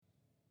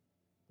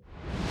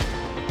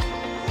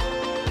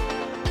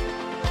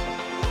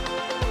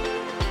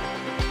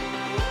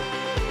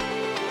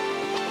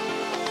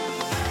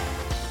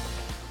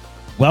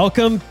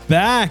Welcome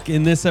back.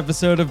 In this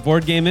episode of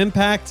Board Game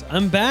Impact,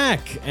 I'm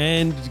back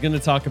and going to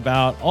talk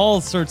about all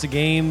sorts of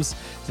games,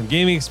 some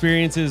gaming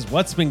experiences,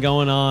 what's been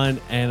going on,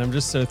 and I'm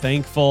just so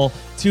thankful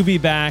to be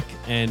back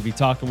and be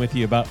talking with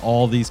you about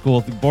all these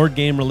cool board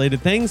game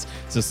related things.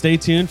 So stay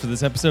tuned for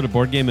this episode of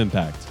Board Game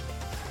Impact.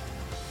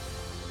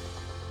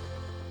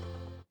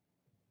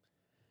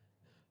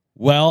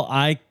 Well,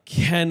 I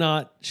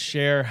cannot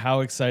share how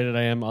excited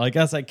I am. Well, I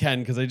guess I can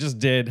because I just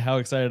did. How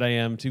excited I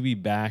am to be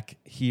back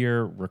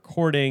here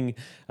recording.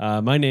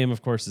 My name,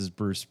 of course, is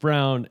Bruce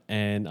Brown,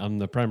 and I'm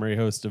the primary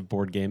host of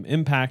Board Game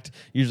Impact.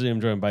 Usually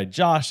I'm joined by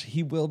Josh.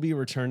 He will be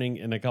returning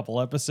in a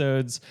couple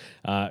episodes.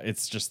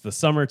 It's just the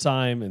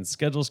summertime, and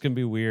schedules can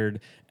be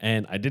weird,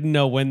 and I didn't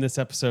know when this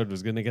episode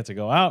was going to get to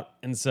go out,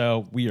 and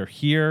so we are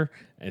here.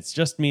 It's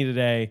just me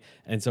today.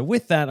 And so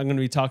with that, I'm going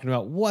to be talking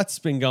about what's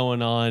been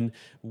going on,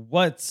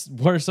 what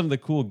are some of the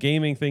cool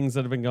gaming things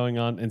that have been going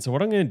on. And so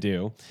what I'm going to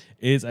do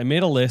is I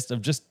made a list of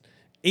just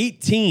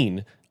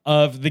 18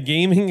 of the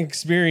gaming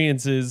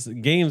experiences,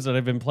 games that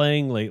I've been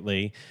playing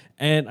lately.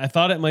 And I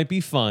thought it might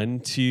be fun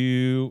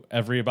to,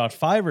 every about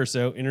 5 or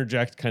so,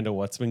 interject kind of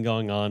what's been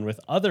going on with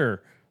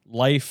other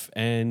life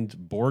and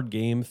board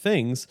game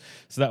things.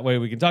 So that way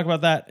we can talk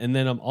about that. And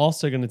then I'm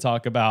also going to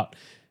talk about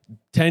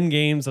 10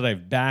 games that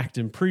I've backed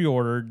and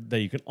pre-ordered that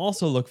you can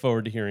also look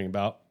forward to hearing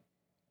about.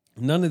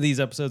 None of these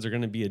episodes are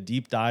going to be a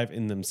deep dive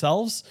in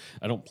themselves.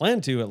 I don't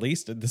plan to, at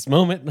least at this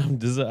moment.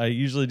 I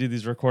usually do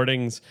these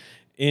recordings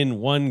in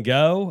one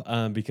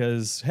go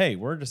because, hey,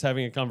 we're just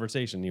having a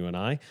conversation, you and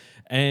I.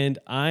 And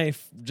I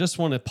just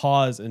want to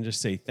pause and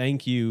just say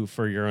thank you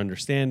for your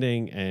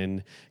understanding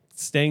and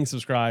staying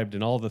subscribed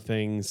and all the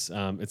things.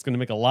 It's going to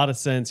make a lot of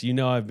sense. You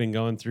know, I've been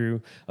going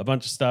through a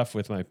bunch of stuff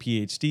with my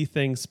PhD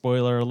thing.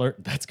 Spoiler alert,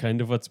 that's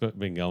kind of what's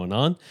been going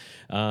on.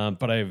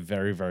 But I have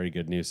very, very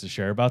good news to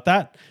share about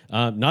that.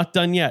 Not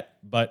done yet,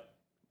 but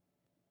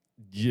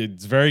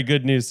it's very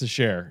good news to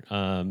share.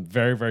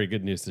 Very, very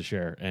good news to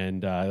share.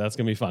 And that's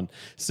going to be fun.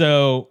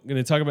 So I'm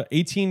going to talk about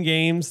 18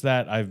 games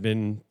that I've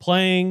been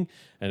playing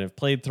and have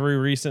played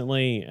through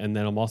recently. And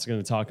then I'm also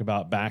going to talk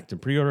about backed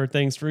and pre-order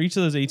things for each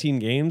of those 18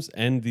 games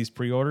and these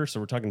pre-orders.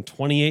 So we're talking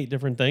 28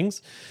 different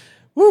things.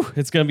 Woo,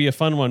 it's going to be a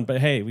fun one. But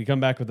hey, we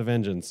come back with a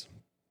vengeance.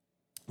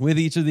 With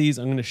each of these,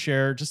 I'm going to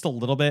share just a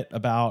little bit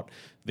about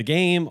the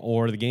game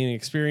or the gaming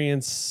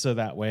experience. So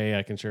that way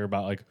I can share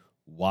about like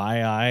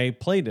why I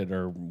played it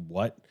or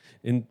what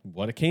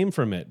it came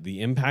from it,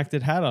 the impact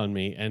it had on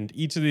me. And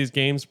each of these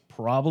games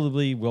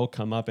probably will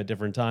come up at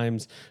different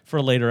times for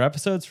later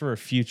episodes for a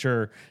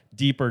future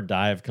deeper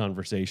dive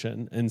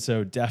conversation. And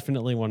so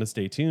definitely want to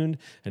stay tuned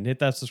and hit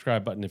that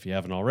subscribe button if you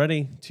haven't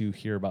already to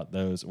hear about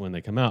those when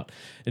they come out.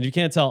 And you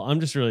can't tell, I'm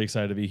just really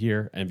excited to be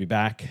here and be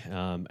back.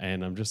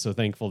 And I'm just so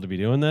thankful to be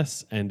doing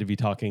this and to be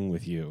talking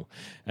with you.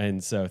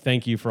 And so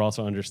thank you for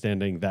also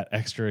understanding that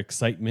extra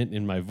excitement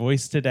in my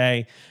voice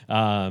today.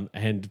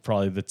 And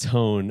probably the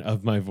tone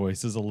of my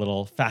voice is a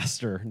little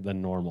faster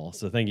than normal.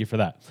 So thank you for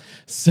that.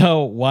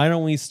 So why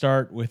don't we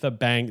start with a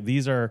bang?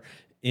 These are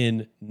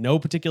in no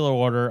particular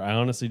order. I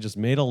honestly just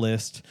made a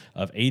list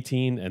of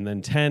 18 and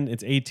then 10.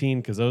 It's 18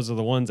 because those are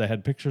the ones I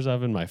had pictures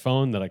of in my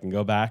phone that I can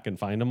go back and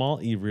find them all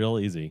real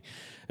easy.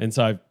 And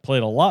so I've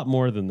played a lot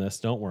more than this,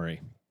 don't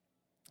worry.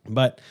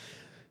 But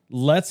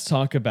let's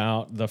talk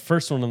about the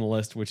first one on the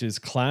list, which is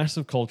Clash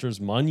of Cultures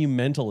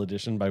Monumental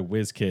Edition by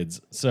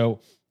WizKids.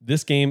 So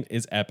this game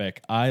is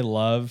epic. I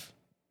love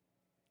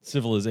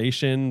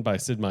Civilization by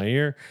Sid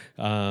Meier.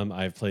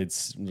 I've played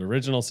the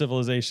original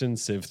Civilization,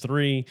 Civ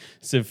 3,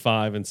 Civ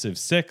 5, and Civ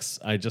 6.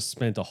 I just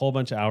spent a whole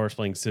bunch of hours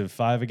playing Civ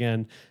 5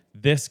 again.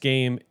 This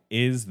game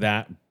is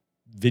that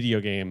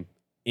video game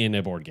in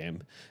a board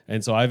game.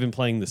 And so I've been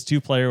playing this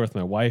 2-player with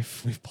my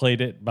wife. We've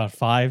played it about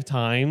 5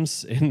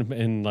 times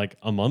in like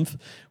a month,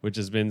 which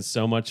has been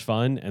so much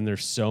fun. And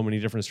there's so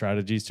many different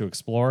strategies to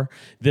explore.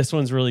 This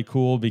one's really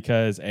cool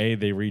because they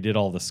redid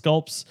all the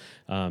sculpts.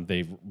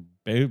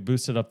 They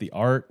boosted up the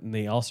art, and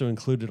they also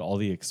included all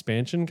the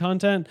expansion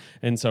content.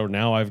 And so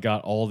now I've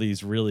got all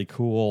these really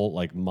cool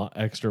like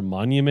extra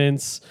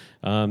monuments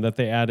that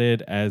they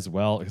added as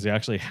well, because they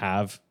actually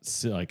have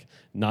like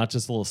not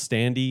just a little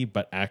standee,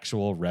 but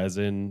actual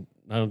resin.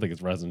 I don't think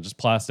it's resin, just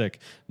plastic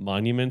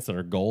monuments that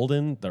are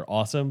golden. They're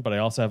awesome. But I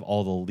also have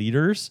all the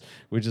leaders,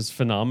 which is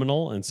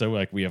phenomenal. And so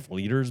like we have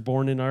leaders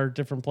born in our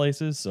different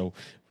places. So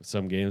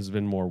some games have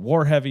been more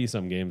war heavy.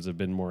 Some games have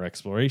been more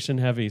exploration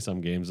heavy.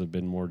 Some games have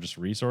been more just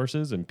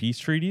resources and peace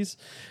treaties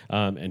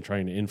and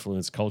trying to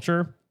influence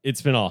culture.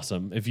 It's been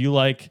awesome. If you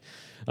like,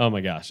 oh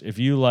my gosh, if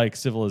you like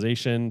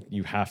Civilization,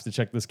 you have to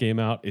check this game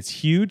out. It's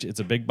huge. It's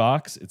a big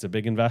box. It's a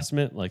big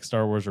investment, like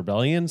Star Wars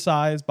Rebellion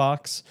size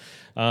box.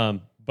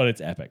 But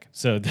it's epic.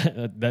 So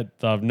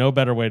that no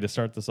better way to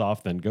start this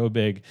off than go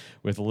big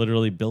with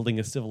literally building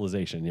a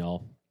civilization,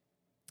 y'all.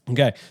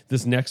 Okay,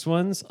 this next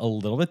one's a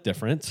little bit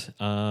different.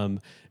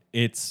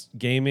 It's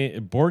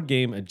board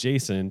game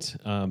adjacent,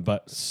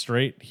 but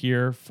straight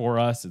here for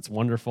us. It's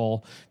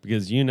wonderful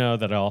because you know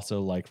that I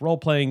also like role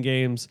playing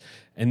games.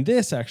 And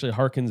this actually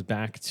harkens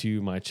back to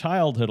my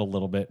childhood a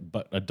little bit,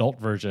 but adult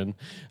version.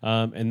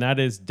 And that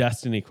is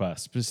Destiny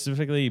Quest,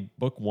 specifically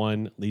Book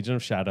 1, Legion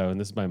of Shadow. And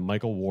this is by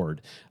Michael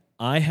Ward.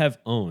 I have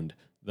owned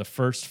the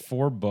first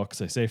 4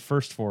 books. I say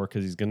first 4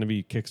 because he's going to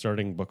be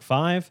kickstarting book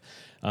 5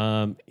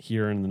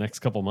 here in the next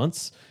couple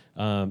months.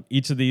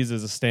 Each of these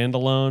is a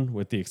standalone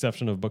with the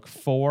exception of book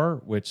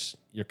 4, which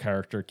your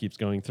character keeps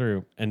going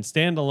through. And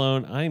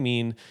standalone, I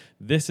mean,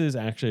 this is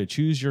actually a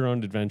choose your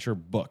own adventure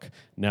book.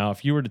 Now,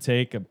 if you were to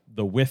take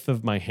the width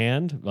of my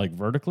hand, like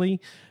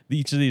vertically,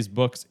 each of these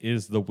books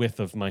is the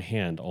width of my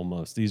hand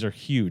almost. These are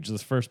huge.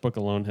 This first book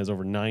alone has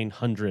over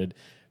 900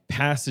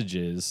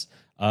 passages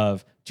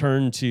of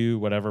turn to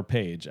whatever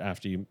page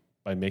after you,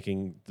 by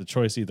making the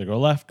choice, either go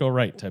left, go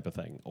right type of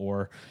thing.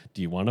 Or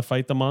do you want to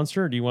fight the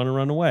monster or do you want to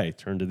run away?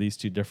 Turn to these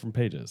 2 different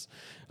pages.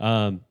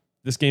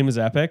 This game is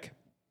epic.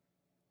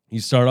 You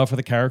start off with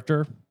a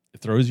character.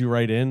 It throws you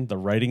right in. The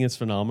writing is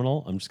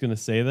phenomenal. I'm just going to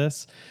say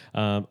this.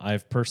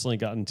 I've personally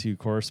gotten to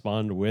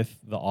correspond with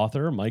the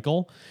author,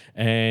 Michael,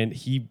 and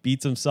he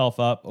beats himself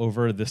up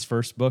over this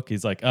first book.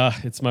 He's like,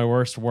 it's my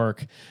worst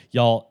work.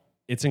 Y'all,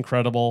 it's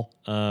incredible.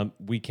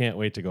 We can't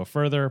wait to go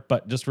further.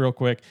 But just real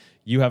quick,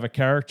 you have a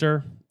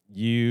character.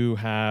 You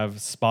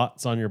have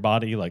spots on your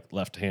body like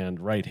left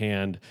hand, right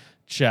hand,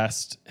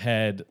 chest,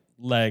 head,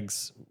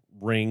 legs,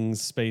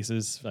 rings,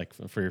 spaces like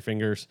for your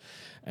fingers.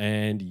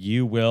 And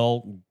you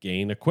will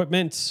gain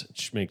equipment,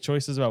 make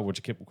choices about which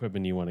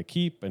equipment you want to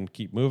keep and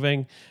keep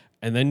moving.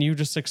 And then you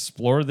just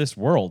explore this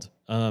world.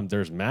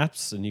 There's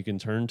maps and you can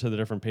turn to the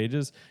different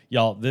pages.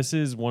 Y'all, this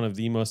is one of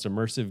the most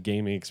immersive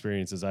gaming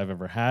experiences I've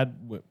ever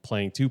had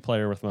playing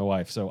 2-player with my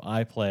wife. So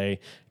I play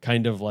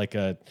kind of like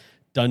a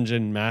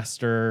dungeon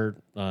master,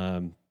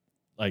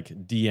 like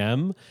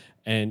DM,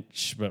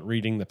 but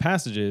reading the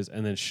passages,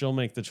 and then she'll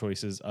make the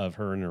choices of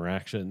her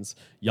interactions.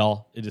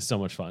 Y'all, it is so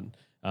much fun.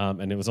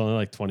 And it was only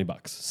like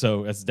 $20.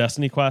 So it's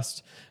Destiny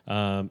Quest.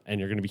 And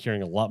you're going to be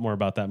hearing a lot more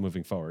about that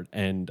moving forward.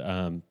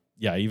 And,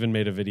 I even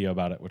made a video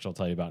about it, which I'll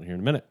tell you about here in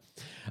a minute.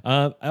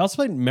 I also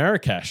played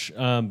Marrakesh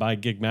by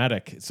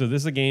Gigmatic. So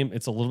this is a game,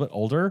 it's a little bit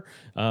older,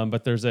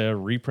 but there's a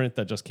reprint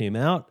that just came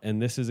out.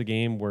 And this is a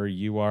game where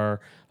you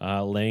are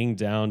laying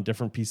down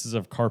different pieces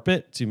of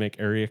carpet to make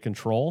area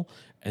control.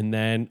 And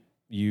then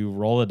you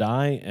roll a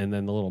die, and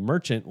then the little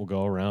merchant will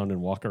go around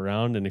and walk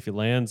around. And if he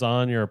lands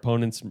on your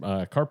opponent's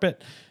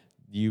carpet,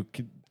 you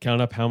can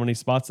count up how many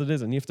spots it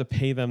is, and you have to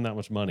pay them that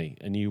much money.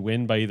 And you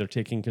win by either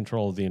taking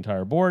control of the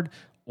entire board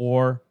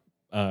or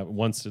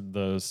once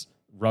those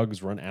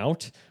rugs run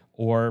out,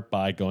 or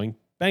by going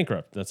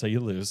bankrupt. That's how you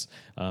lose.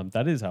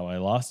 That is how I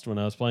lost when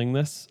I was playing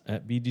this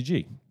at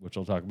BGG, which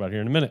I'll talk about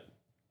here in a minute.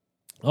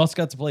 I also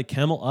got to play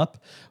Camel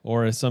Up,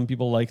 or as some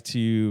people like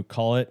to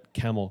call it,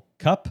 Camel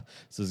Cup.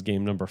 This is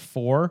game number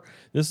 4.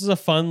 This is a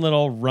fun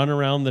little run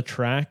around the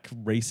track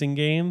racing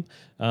game,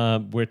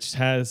 which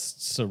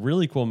has a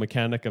really cool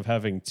mechanic of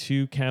having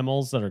 2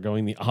 camels that are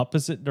going the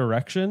opposite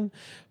direction.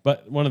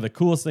 But one of the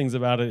coolest things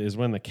about it is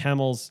when the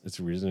camels, it's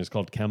the reason it's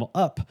called Camel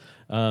Up,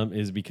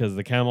 is because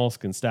the camels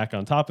can stack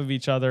on top of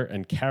each other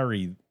and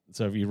carry.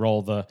 So if you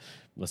roll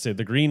let's say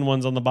the green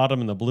one's on the bottom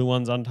and the blue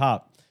one's on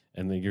top,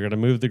 and then you're going to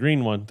move the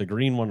green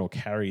one will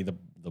carry the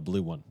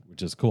blue one,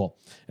 which is cool.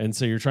 And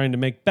so you're trying to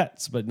make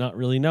bets, but not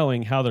really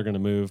knowing how they're going to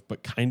move,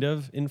 but kind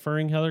of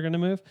inferring how they're going to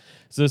move.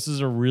 So this is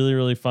a really,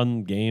 really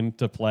fun game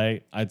to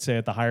play, I'd say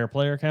at the higher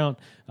player count,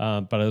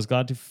 but I was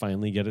glad to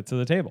finally get it to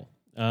the table.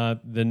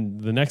 Then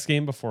the next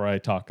game, before I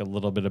talk a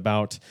little bit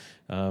about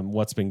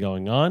what's been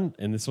going on,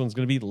 and this one's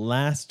going to be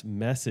Last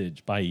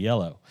Message by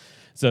Yellow.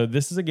 So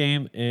this is a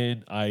game,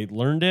 and I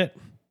learned it,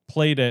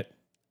 played it,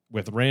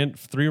 with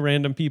 3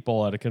 random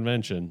people at a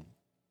convention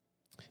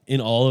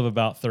in all of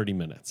about 30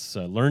 minutes.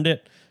 So I learned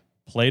it,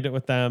 played it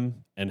with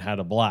them, and had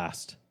a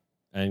blast,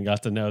 and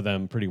got to know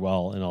them pretty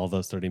well in all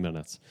those 30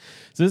 minutes.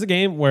 So this is a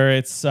game where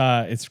it's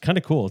kind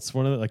of cool. It's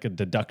one of like a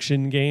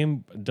deduction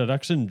game,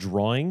 deduction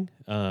drawing,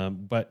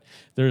 but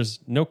there's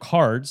no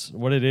cards.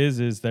 What it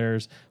is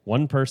there's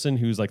one person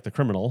who's like the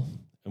criminal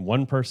and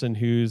one person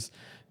who's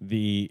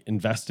the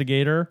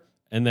investigator,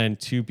 and then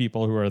 2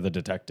 people who are the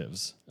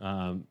detectives.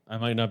 I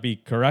might not be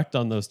correct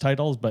on those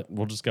titles, but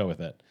we'll just go with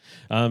it.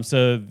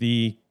 So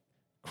the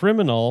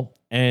criminal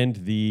and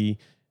the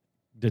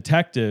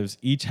detectives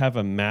each have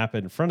a map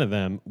in front of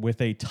them with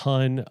a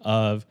ton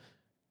of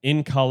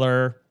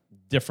in-color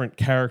different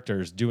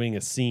characters doing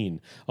a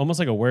scene, almost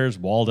like a Where's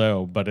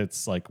Waldo, but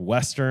it's like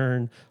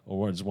Western,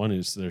 or there's one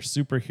there's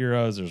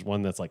superheroes, there's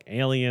one that's like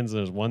aliens,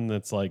 there's one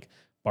that's like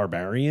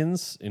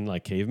barbarians in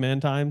like caveman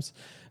times.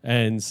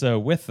 And so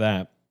with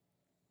that,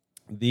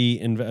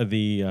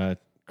 the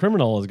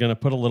criminal is going to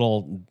put a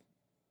little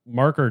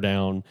marker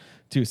down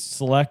to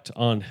select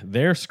on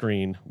their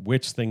screen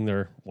which thing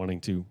they're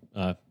wanting to,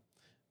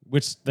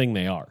 which thing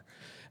they are,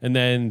 and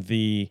then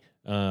the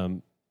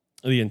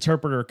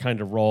interpreter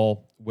kind of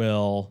role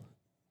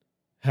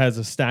has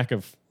a stack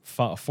of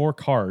 4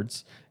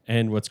 cards,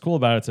 And what's cool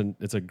about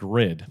it's a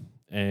grid.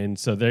 And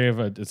so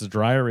it's a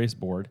dry erase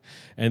board.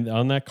 And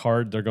on that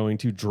card, they're going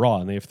to draw.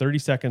 And they have 30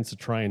 seconds to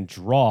try and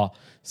draw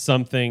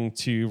something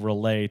to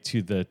relay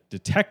to the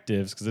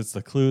detectives, because it's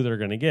the clue they're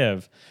going to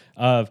give,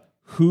 of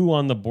who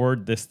on the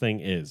board this thing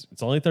is.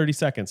 It's only 30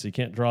 seconds, so you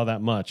can't draw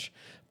that much.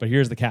 But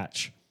here's the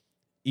catch.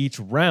 Each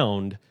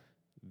round,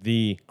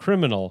 the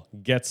criminal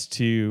gets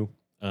to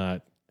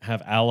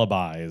have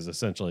alibis,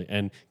 essentially,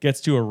 and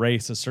gets to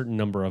erase a certain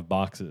number of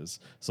boxes.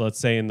 So let's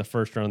say in the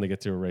first round, they get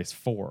to erase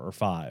 4 or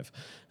 5.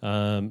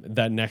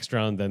 That next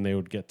round, then they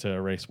would get to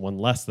erase one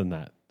less than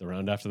that. The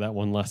round after that,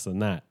 one less than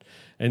that.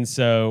 And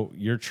so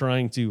you're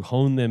trying to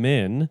hone them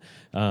in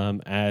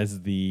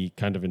as the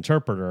kind of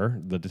interpreter,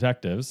 the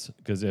detectives,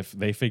 because if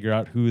they figure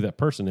out who that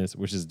person is,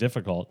 which is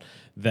difficult,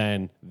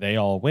 then they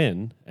all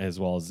win, as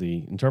well as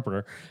the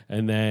interpreter.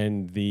 And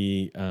then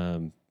the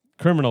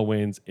criminal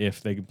wins if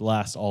they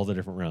last all the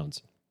different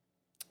rounds.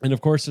 And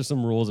of course, there's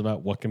some rules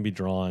about what can be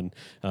drawn.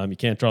 You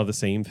can't draw the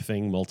same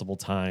thing multiple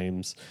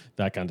times,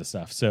 that kind of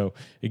stuff. So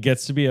it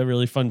gets to be a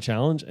really fun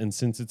challenge. And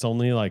since it's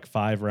only like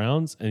 5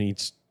 rounds and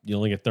you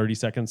only get 30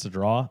 seconds to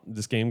draw,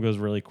 this game goes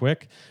really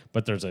quick,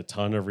 but there's a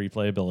ton of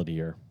replayability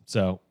here.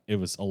 So it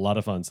was a lot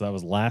of fun. So that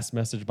was Last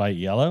Message by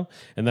Yellow.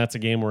 And that's a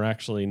game we're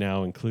actually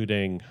now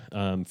including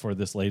for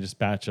this latest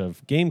batch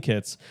of game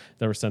kits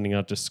that we're sending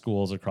out to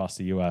schools across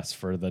the US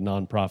for the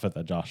nonprofit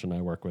that Josh and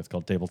I work with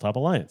called Tabletop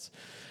Alliance.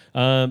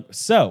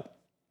 So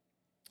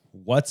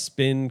what's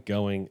been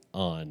going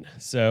on?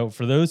 So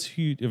for those of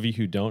you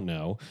who don't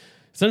know,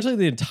 essentially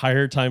the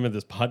entire time of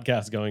this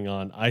podcast going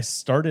on, I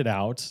started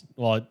this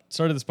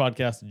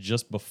podcast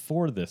just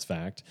before this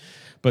fact,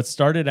 but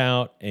started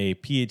out a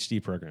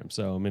PhD program.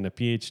 So I'm in a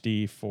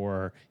PhD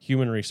for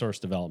human resource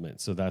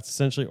development. So that's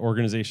essentially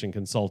organization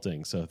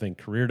consulting. So think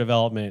career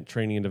development,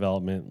 training and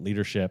development,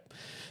 leadership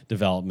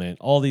development,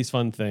 all these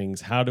fun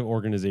things. How do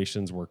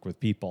organizations work with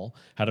people?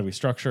 How do we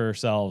structure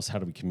ourselves? How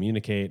do we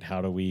communicate?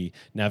 How do we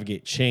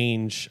navigate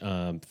change?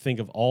 Think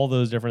of all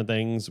those different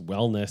things,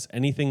 wellness,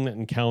 anything that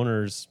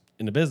encounters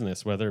in a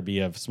business, whether it be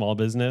a small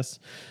business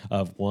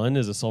of one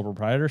is a sole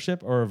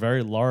proprietorship or a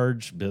very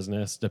large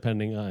business,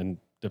 depending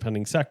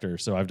sector.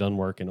 So I've done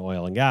work in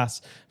oil and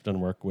gas. I've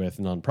done work with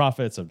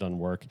nonprofits. I've done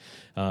work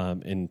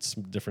in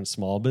some different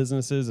small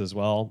businesses as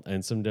well,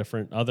 and some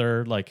different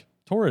other like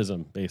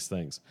tourism-based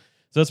things.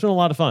 So it's been a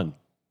lot of fun.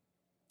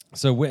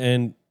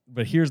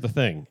 But here's the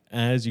thing: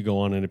 as you go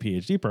on in a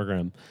PhD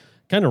program,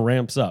 kind of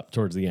ramps up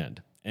towards the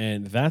end.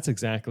 And that's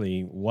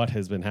exactly what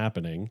has been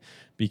happening,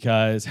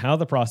 because how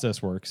the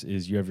process works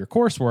is you have your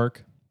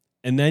coursework,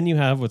 and then you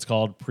have what's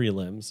called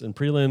prelims. And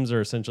prelims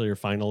are essentially your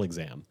final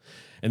exam.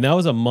 And that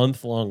was a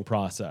month-long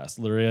process.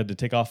 Literally, I had to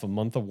take off a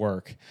month of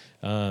work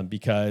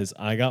because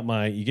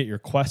you get your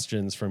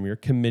questions from your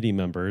committee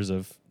members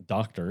of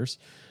doctors,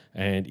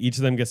 and each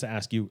of them gets to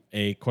ask you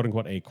a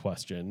quote-unquote a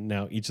question.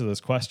 Now, each of those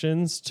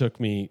questions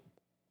took me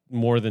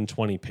more than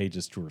 20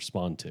 pages to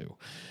respond to.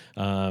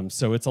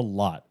 So it's a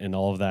lot, and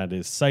all of that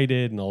is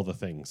cited and all the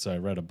things. So I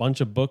read a bunch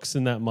of books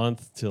in that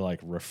month to like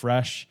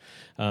refresh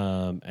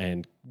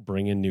and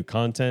bring in new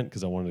content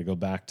because I wanted to go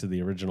back to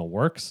the original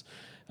works.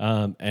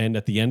 And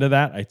at the end of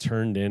that, I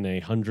turned in a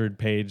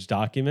 100-page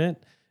document.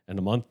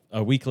 And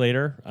a week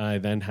later, I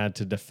then had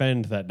to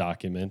defend that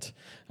document.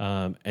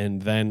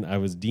 And then I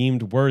was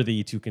deemed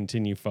worthy to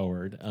continue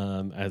forward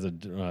as a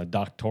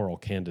doctoral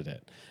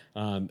candidate.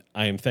 I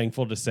am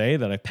thankful to say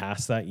that I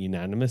passed that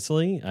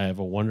unanimously. I have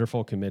a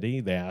wonderful committee.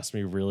 They asked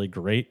me really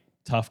great,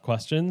 tough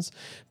questions,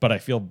 but I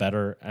feel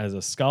better as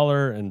a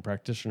scholar and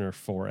practitioner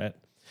for it.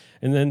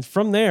 And then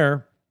from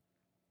there,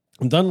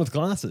 I'm done with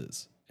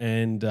classes.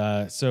 And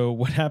so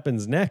what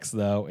happens next,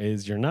 though,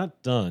 is you're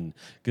not done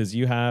because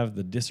you have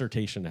the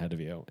dissertation ahead of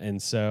you. And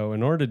so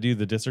in order to do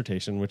the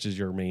dissertation, which is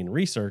your main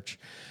research,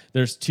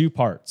 there's 2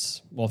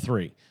 parts. Well,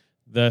 3.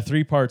 The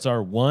 3 parts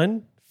are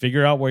 1,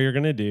 figure out what you're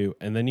going to do,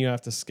 and then you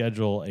have to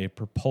schedule a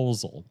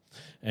proposal.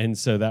 And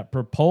so that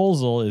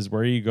proposal is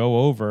where you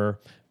go over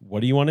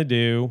what do you want to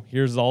do?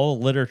 Here's all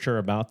the literature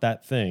about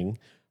that thing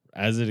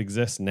as it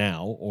exists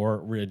now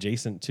or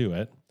adjacent to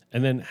it.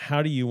 And then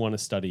how do you want to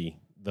study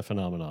the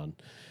phenomenon?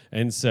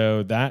 And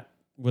so that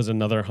was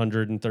another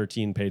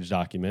 113-page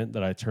document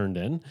that I turned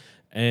in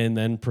and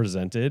then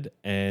presented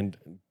and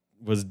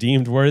was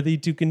deemed worthy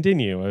to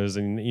continue. It was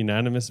a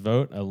unanimous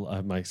vote.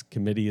 My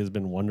committee has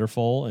been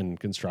wonderful and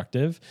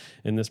constructive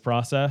in this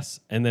process.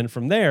 And then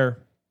from there,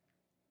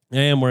 I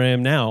am where I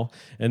am now,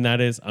 and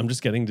that is I'm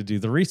just getting to do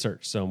the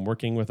research. So I'm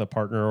working with a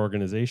partner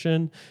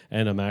organization,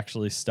 and I'm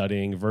actually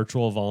studying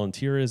virtual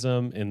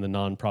volunteerism in the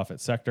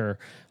nonprofit sector.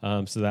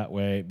 So that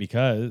way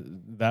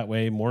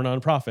more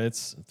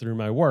nonprofits through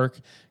my work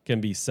can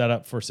be set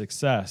up for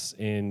success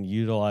in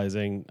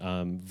utilizing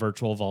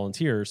virtual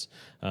volunteers.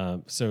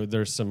 So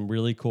there's some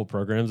really cool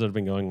programs that have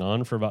been going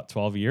on for about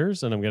 12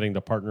 years, and I'm getting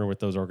to partner with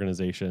those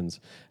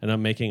organizations, and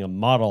I'm making a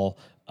model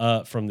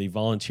from the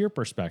volunteer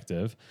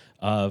perspective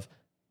of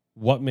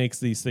what makes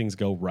these things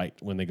go right.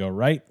 When they go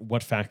right,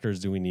 what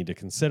factors do we need to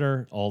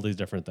consider? All these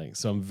different things.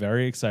 So I'm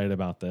very excited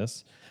about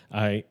this.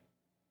 I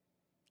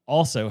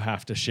also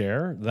have to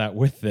share that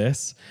with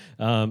this,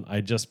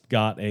 I just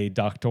got a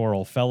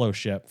doctoral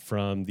fellowship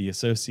from the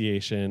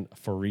Association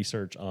for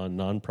Research on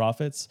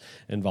Nonprofits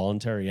and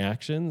Voluntary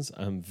Actions.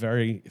 I'm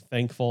very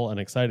thankful and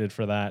excited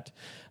for that.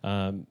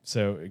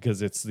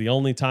 Because it's the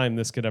only time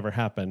this could ever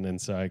happen. And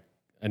so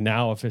I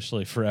now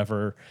officially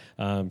forever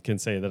can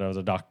say that I was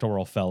a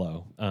doctoral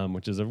fellow,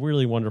 which is a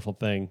really wonderful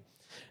thing.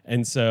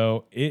 And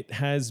so it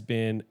has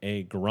been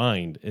a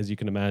grind, as you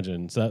can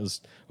imagine. So that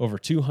was over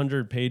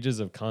 200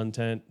 pages of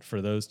content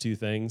for those two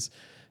things.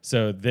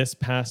 So this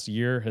past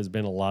year has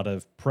been a lot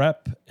of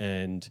prep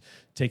and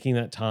taking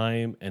that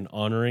time and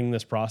honoring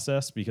this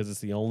process, because it's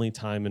the only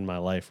time in my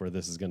life where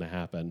this is going to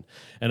happen.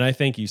 And I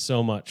thank you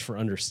so much for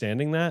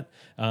understanding that.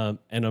 And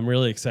I'm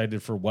really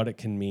excited for what it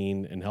can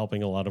mean in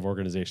helping a lot of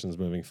organizations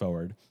moving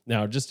forward.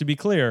 Now, just to be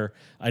clear,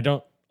 I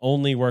don't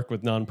only work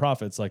with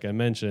nonprofits, like I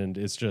mentioned.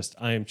 It's just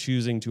I am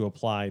choosing to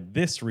apply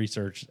this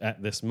research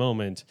at this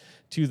moment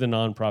to the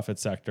nonprofit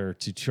sector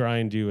to try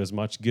and do as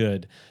much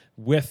good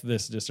with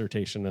this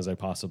dissertation as I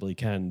possibly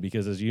can.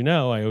 Because as you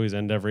know, I always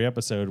end every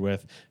episode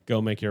with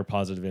go make your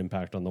positive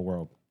impact on the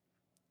world.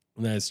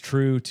 And that is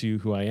true to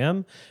who I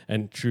am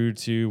and true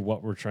to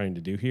what we're trying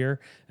to do here.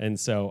 And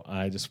so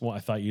I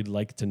thought you'd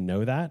like to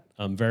know that.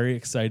 I'm very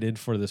excited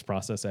for this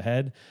process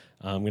ahead.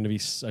 I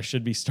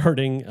should be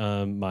starting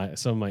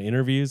some of my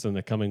interviews in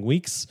the coming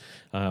weeks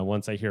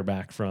once I hear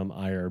back from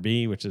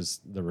IRB, which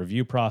is the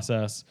review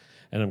process.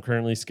 And I'm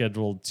currently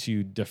scheduled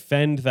to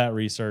defend that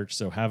research,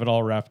 so have it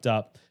all wrapped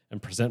up and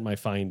present my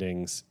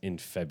findings in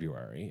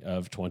February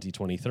of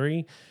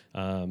 2023,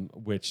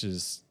 which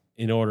is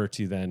in order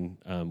to then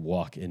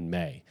walk in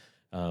May.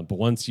 But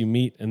once you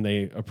meet and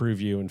they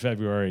approve you in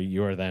February,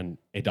 you are then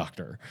a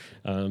doctor.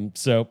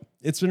 So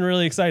it's been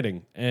really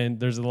exciting, and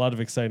there's a lot of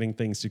exciting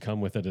things to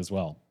come with it as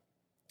well.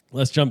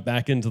 Let's jump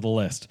back into the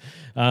list.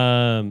 So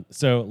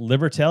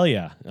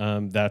Libertalia,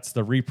 that's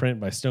the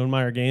reprint by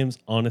Stonemaier Games.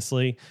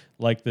 Honestly,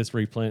 like this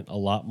reprint a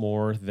lot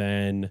more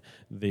than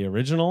the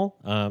original.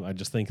 I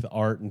just think the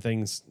art and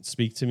things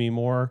speak to me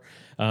more.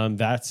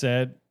 That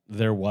said,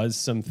 there was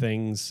some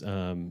things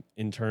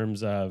in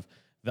terms of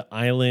the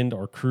island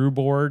or crew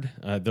board.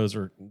 Those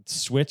are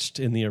switched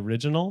in the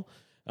original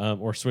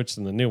or switched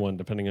in the new one,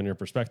 depending on your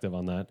perspective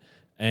on that.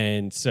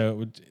 And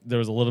so there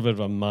was a little bit of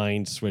a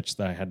mind switch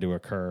that had to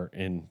occur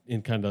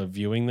in kind of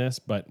viewing this.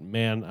 But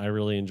man, I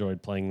really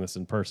enjoyed playing this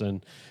in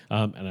person.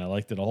 And I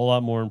liked it a whole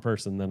lot more in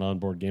person than on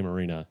Board Game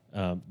Arena.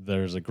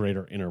 There's a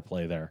greater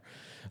interplay there.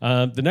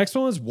 The next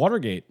one was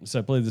Watergate. So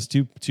I played this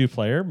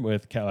two-player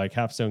with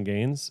Capstone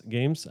Games.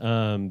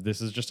 This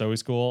is just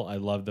always cool. I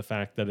love the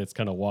fact that it's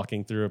kind of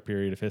walking through a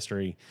period of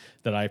history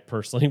that I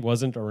personally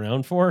wasn't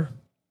around for.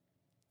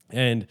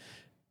 And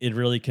it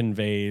really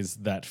conveys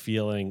that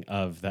feeling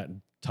of that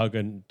tug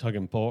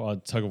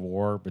of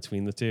war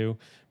between the two.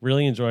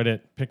 Really enjoyed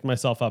it. Picked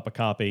myself up a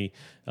copy,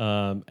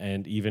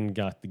 and even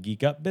got the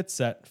Geek Up bit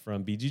set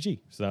from BGG.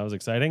 So that was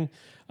exciting.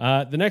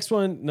 The next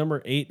one,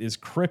 number 8, is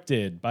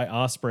Cryptid by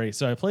Osprey.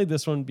 So I played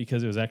this one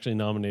because it was actually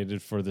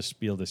nominated for the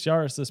Spiel des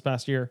Jahres this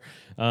past year.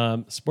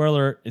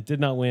 Spoiler, it did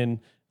not win.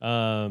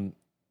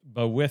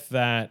 But with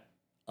that,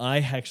 I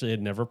actually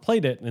had never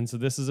played it. And so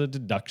this is a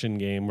deduction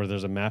game where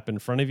there's a map in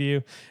front of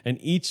you and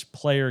each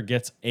player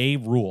gets a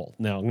rule.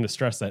 Now, I'm going to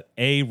stress that,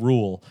 a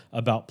rule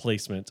about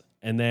placement.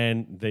 And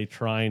then they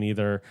try and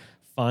either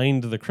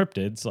find the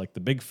cryptids like the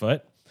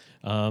Bigfoot,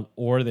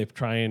 or they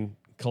try and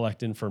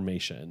collect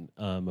information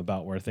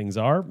about where things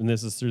are. And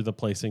this is through the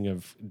placing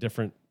of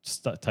different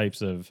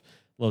types of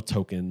little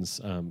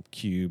tokens,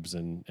 cubes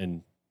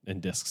and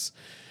discs.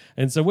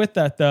 And so with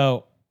that,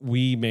 though,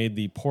 we made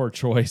the poor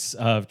choice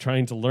of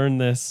trying to learn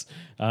this.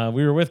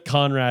 We were with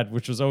Conrad,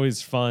 which was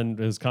always fun.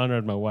 It was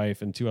Conrad, my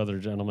wife, and 2 other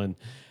gentlemen.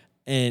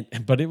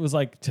 But it was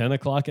like 10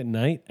 o'clock at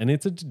night, and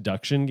it's a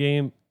deduction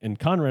game. And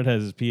Conrad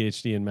has his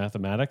PhD in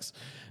mathematics.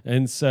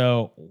 And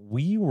so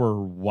we were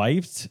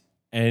wiped,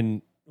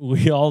 and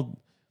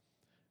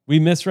we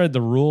misread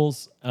the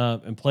rules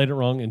and played it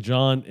wrong. And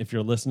John, if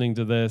you're listening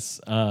to this,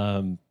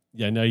 I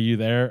know you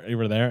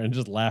were there and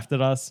just laughed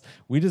at us.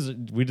 We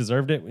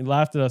deserved it. We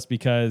laughed at us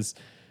because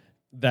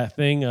that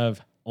thing of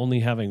only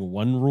having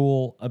one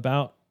rule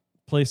about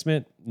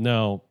placement.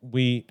 No,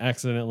 we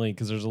accidentally,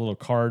 because there's a little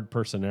card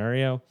per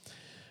scenario,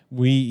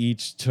 we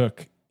each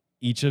took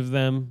each of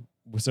them.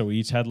 So we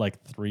each had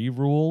like 3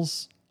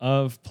 rules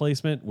of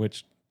placement,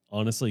 which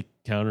honestly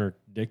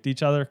contradict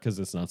each other because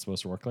it's not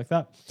supposed to work like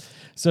that.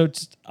 So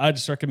I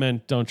just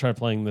recommend don't try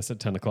playing this at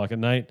 10 o'clock at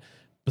night.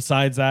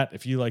 Besides that,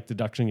 if you like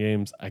deduction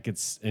games,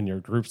 in your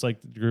groups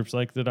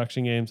like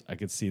deduction games, I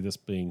could see this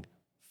being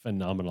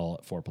phenomenal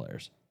at 4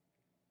 players.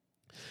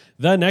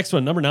 The next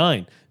one, number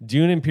 9,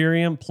 Dune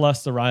Imperium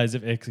plus the Rise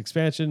of Ix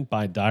expansion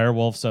by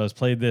Direwolf. So I was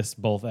played this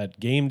both at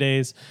game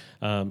days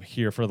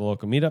here for the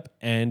local meetup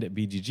and at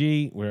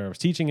BGG, where I was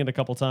teaching it a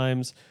couple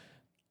times.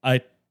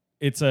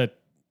 It's a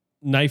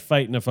knife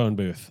fight in a phone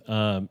booth.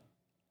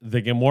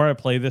 The more I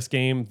play this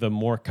game, the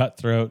more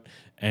cutthroat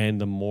and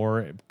the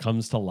more it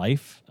comes to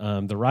life.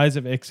 The Rise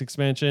of Ix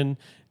expansion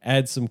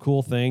add some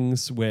cool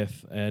things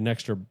with an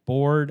extra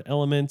board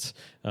element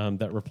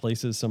that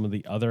replaces some of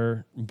the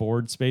other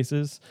board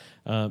spaces.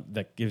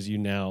 That gives you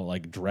now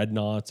like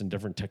dreadnoughts and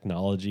different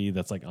technology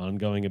that's like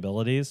ongoing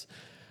abilities.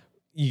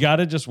 You got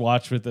to just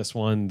watch with this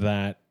one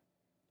that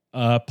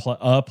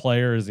a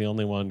player is the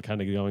only one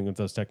kind of going with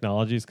those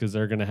technologies, because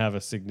they're going to have a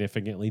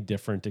significantly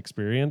different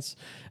experience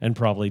and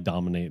probably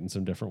dominate in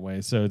some different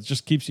ways. So it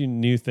just keeps you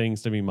new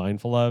things to be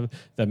mindful of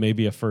that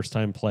maybe a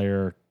first-time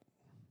player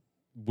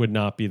would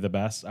not be the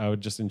best. I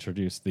would just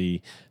introduce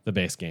the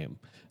base game,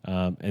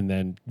 and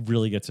then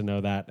really get to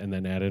know that, and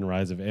then add in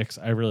Rise of Ix.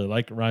 I really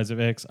like Rise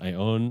of Ix. I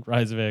own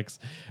Rise of Ix,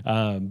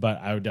 but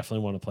I would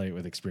definitely want to play it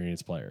with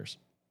experienced players.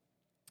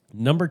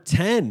 Number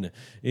 10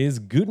 is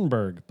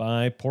Gutenberg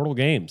by Portal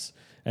Games.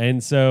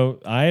 And so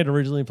I had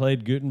originally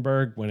played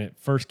Gutenberg when it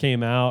first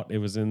came out. It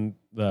was in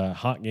the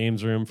hot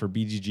games room for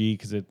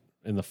BGG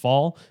in the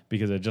fall,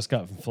 because it just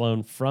got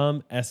flown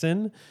from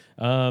Essen.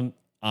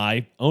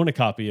 I own a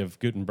copy of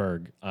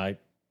Gutenberg. I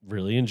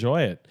really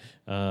enjoy it.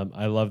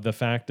 I love the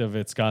fact of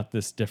it's got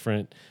this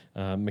different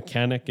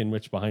mechanic in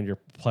which behind your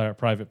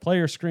private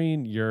player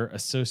screen, you're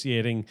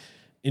associating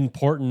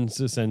importance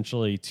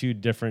essentially to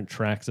different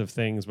tracks of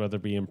things, whether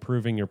it be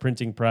improving your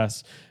printing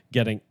press,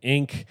 getting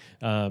ink,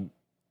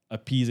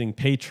 appeasing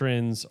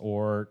patrons,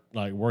 or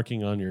like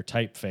working on your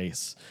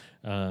typeface.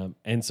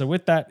 And so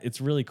with that,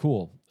 it's really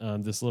cool.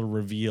 This little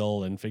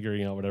reveal and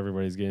figuring out what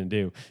everybody's going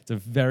to do. It's a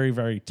very,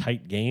 very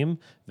tight game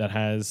that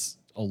has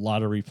a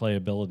lot of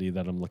replayability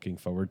that I'm looking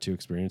forward to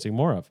experiencing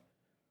more of.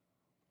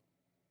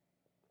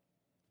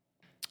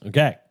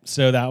 Okay,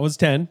 so that was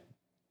 10.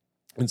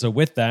 And so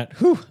with that,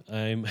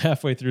 I'm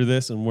halfway through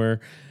this and we're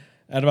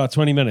at about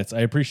 20 minutes. I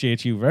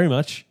appreciate you very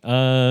much.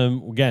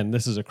 Again,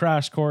 this is a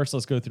crash course.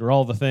 Let's go through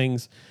all the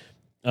things.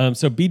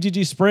 So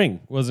BGG Spring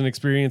was an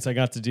experience I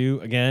got to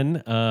do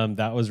again.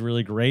 That was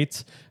really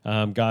great.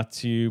 Got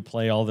to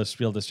play all the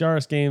Spiel des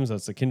Jahres games.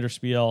 That's the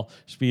Kinderspiel,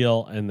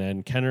 Spiel, and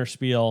then Kenner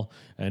Spiel.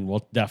 And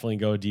we'll definitely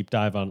go a deep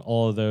dive on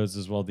all of those,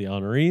 as well as the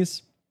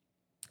honorees.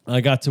 I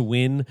got to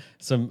win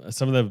some of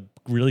the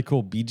really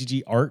cool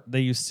BGG art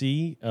that you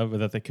see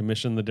that they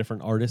commissioned the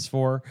different artists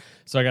for.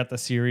 So I got the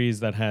series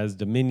that has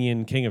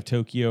Dominion, King of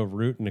Tokyo,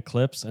 Root, and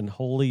Eclipse, and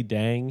holy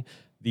dang,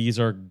 these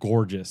are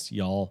gorgeous,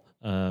 y'all.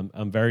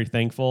 I'm very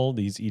thankful.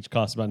 These each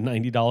cost about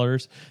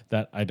 $90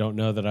 that I don't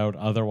know that I would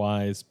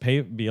otherwise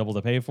be able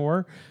to pay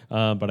for,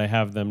 but I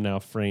have them now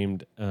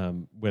framed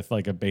with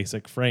like a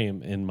basic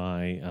frame in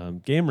my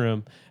game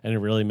room, and it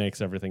really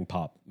makes everything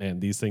pop. Man,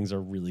 these things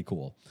are really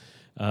cool.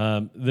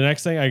 The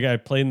next thing, I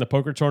played in the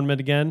poker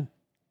tournament again.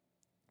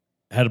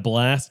 Had a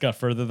blast, got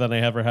further than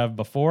I ever have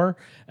before,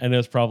 and it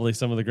was probably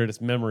some of the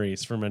greatest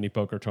memories from any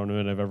poker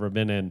tournament I've ever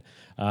been in.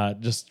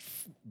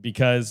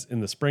 Because in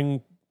the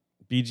spring,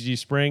 BGG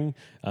Spring,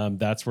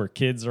 that's where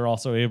kids are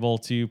also able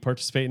to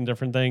participate in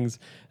different things.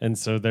 And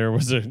so there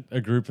was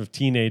a group of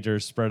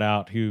teenagers spread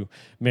out who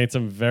made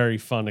some very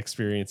fun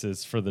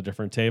experiences for the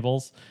different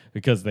tables,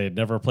 because they had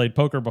never played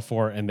poker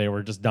before and they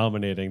were just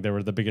dominating. They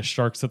were the biggest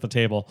sharks at the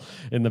table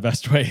in the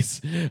best ways.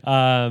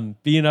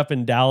 Being up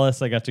in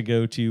Dallas, I got to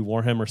go to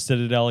Warhammer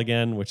Citadel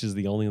again, which is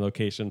the only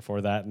location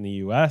for that in the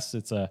US.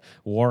 It's a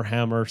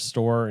Warhammer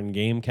store and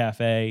game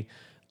cafe.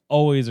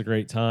 Always a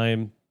great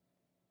time.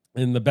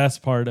 And the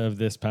best part of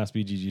this past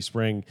BGG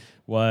Spring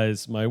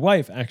was my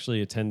wife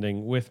actually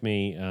attending with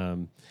me,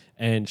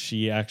 and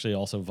she actually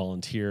also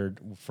volunteered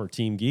for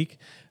Team Geek.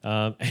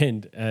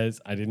 And as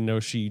I didn't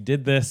know she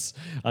did this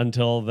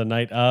until the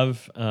night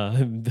of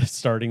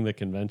starting the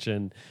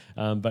convention,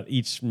 but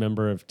each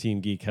member of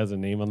Team Geek has a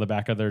name on the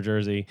back of their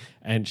jersey,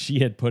 and she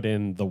had put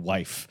in the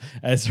wife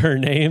as her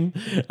name.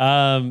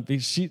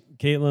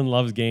 Caitlin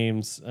loves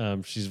games.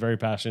 She's very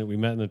passionate. We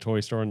met in the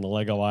toy store in the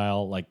Lego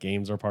aisle. Like,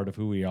 games are part of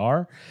who we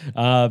are.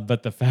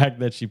 But the fact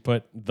that she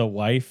put the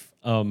wife,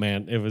 oh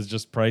man, it was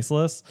just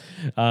priceless.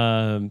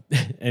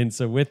 And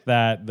so with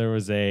that, there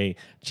was a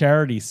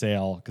charity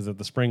sale, because at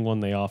the spring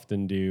one, they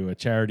often do a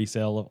charity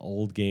sale of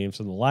old games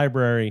from the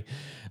library,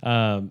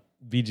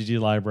 BGG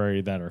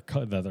library that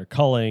are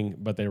culling,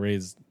 but they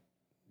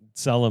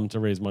sell them to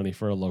raise money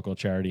for a local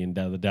charity in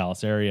the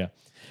Dallas area.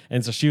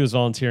 And so she was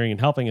volunteering and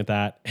helping at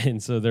that.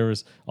 And so there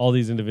was all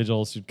these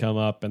individuals who'd come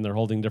up and they're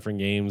holding different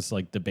games,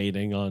 like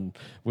debating on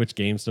which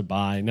games to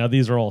buy. Now,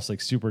 these are all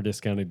like super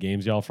discounted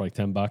games, y'all, for like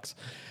 $10.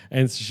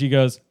 And so she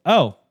goes,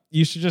 "Oh,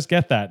 you should just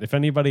get that. If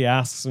anybody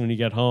asks when you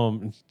get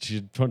home," and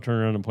she'd turn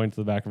around and point to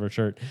the back of her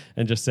shirt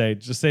and just say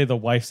the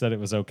wife said it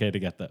was okay to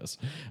get those.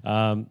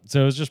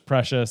 So it was just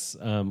precious.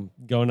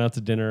 Going out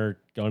to dinner,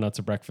 going out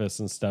to breakfast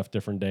and stuff,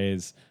 different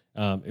days.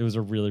 It was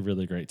a really,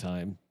 really great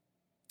time.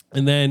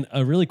 And then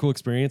a really cool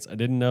experience, I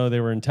didn't know they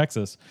were in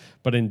Texas,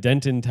 but in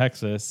Denton,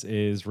 Texas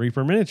is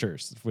Reaper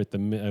Miniatures with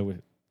the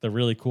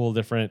really cool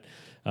different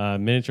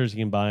miniatures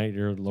you can buy at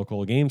your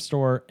local game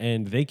store.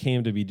 And they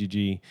came to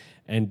BGG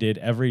and did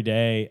every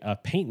day a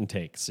paint and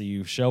take. So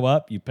you show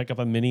up, you pick up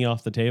a mini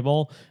off the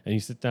table, and you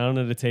sit down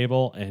at a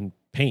table and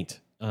paint.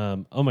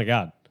 Oh my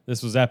God,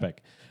 this was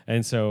epic.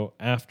 And so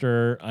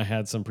after I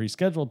had some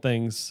pre-scheduled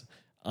things,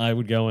 I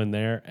would go in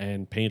there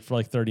and paint for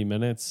like 30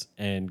 minutes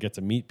and get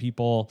to meet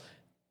people,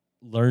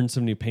 learn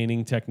some new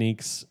painting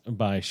techniques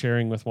by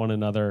sharing with one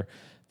another.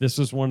 This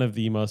was one of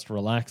the most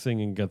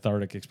relaxing and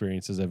cathartic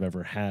experiences I've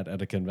ever had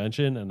at a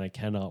convention, and I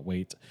cannot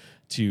wait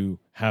to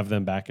have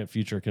them back at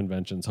future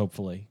conventions,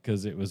 hopefully,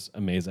 because it was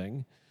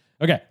amazing.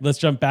 Okay, let's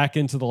jump back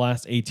into the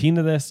last 18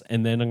 of this,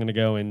 and then I'm going to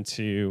go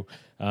into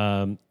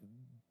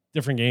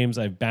different games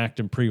I've backed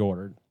and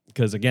pre-ordered.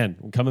 Because again,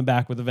 I'm coming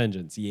back with a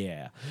vengeance.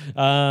 Yeah.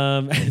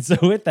 So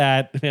with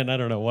that, man, I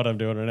don't know what I'm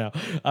doing right now.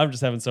 I'm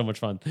just having so much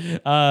fun.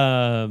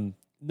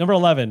 Number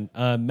 11,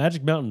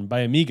 Magic Mountain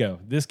by Amigo.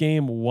 This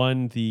game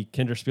won the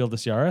Kinderspiel des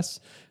Jahres.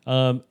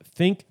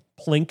 Think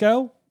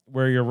Plinko,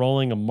 where you're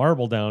rolling a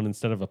marble down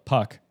instead of a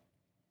puck.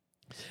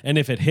 And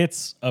if it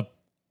hits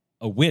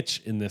a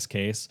witch in this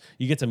case,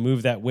 you get to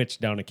move that witch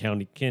down a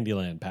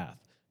Candyland path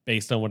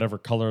based on whatever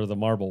color the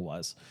marble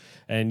was.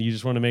 And you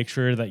just want to make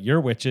sure that your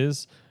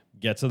witches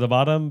get to the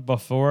bottom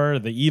before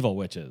the evil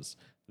witches.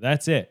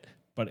 That's it.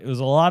 But it was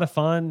a lot of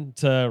fun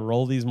to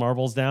roll these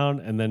marbles down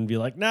and then be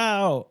like,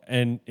 no.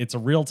 And it's a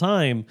real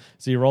time.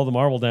 So you roll the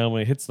marble down.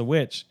 When it hits the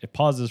witch, it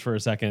pauses for a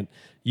second.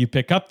 You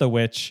pick up the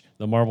witch.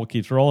 The marble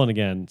keeps rolling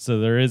again. So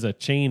there is a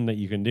chain that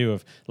you can do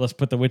of let's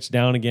put the witch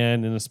down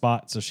again in a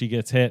spot so she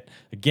gets hit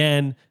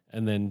again,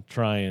 and then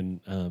try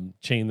and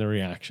chain the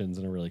reactions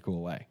in a really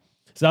cool way.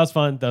 So that was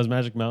fun. That was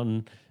Magic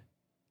Mountain.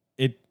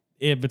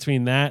 It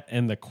between that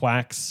and the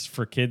Quacks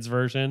for Kids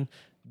version,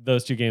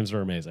 those two games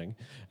are amazing.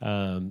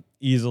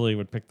 Easily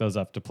would pick those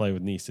up to play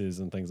with nieces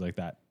and things like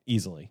that.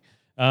 Easily.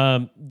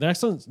 The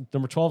next one,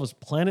 number 12, is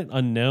Planet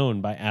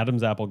Unknown by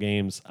Adam's Apple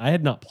Games. I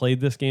had not played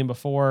this game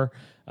before.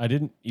 I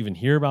didn't even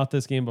hear about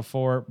this game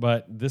before,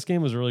 but this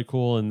game was really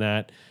cool in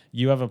that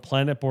you have a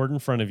planet board in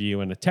front of you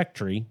and a tech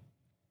tree.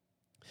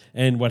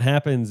 And what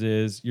happens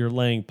is you're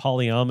laying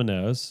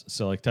polyominoes,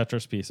 so like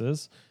Tetris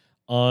pieces,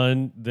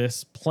 on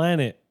this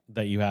planet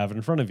that you have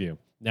in front of you.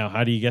 Now,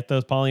 how do you get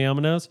those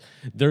polyominoes?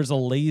 There's a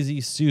Lazy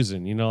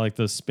Susan, like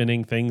those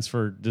spinning things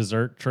for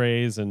dessert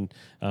trays and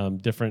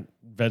different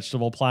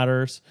vegetable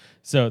platters.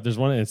 So there's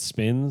one that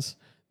spins.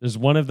 There's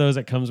one of those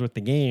that comes with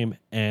the game,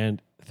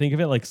 and think of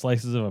it like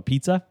slices of a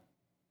pizza.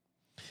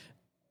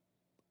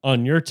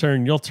 On your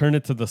turn, you'll turn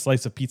it to the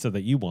slice of pizza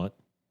that you want.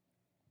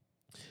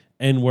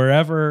 And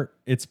wherever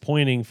it's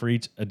pointing for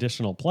each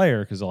additional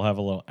player, because they'll have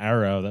a little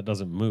arrow that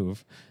doesn't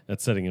move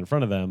that's sitting in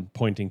front of them,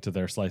 pointing to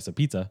their slice of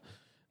pizza.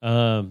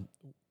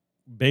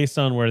 Based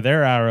on where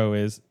their arrow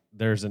is,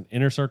 there's an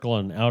inner circle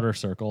and an outer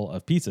circle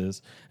of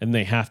pieces, and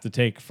they have to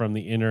take from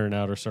the inner and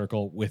outer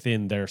circle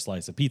within their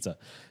slice of pizza.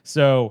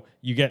 So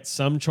you get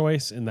some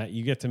choice in that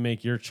you get to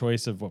make your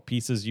choice of what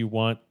pieces you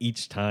want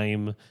each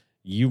time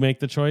you make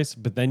the choice,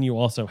 but then you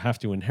also have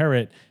to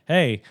inherit,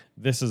 hey,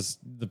 this is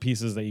the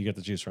pieces that you get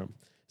to choose from.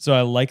 So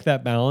I like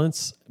that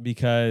balance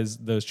because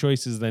those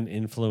choices then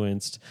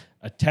influenced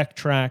a tech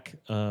track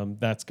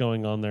that's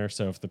going on there.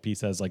 So if the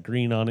piece has like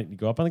green on it, you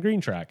go up on the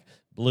green track,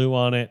 blue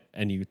on it,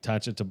 and you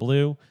attach it to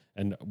blue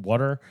and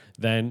water,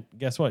 then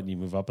guess what? You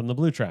move up on the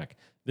blue track.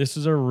 This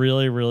is a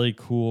really, really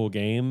cool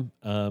game.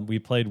 We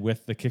played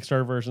with the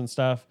Kickstarter version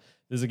stuff.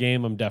 This is a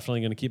game I'm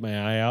definitely going to keep my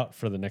eye out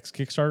for the next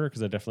Kickstarter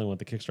because I definitely want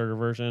the Kickstarter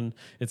version.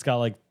 It's got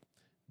like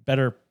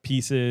better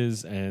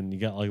pieces and you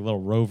got like little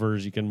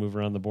rovers you can move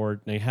around the board.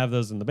 They have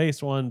those in the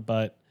base one,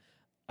 but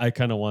I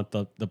kind of want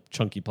the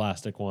chunky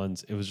plastic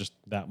ones. It was just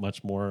that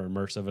much more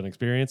immersive an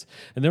experience.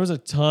 And there was a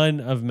ton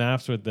of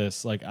maps with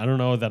this. Like, I don't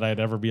know that I'd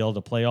ever be able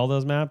to play all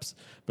those maps,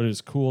 but it was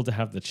cool to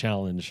have the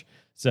challenge.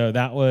 So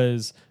that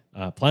was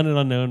Planet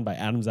Unknown by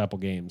Adam's Apple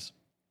Games.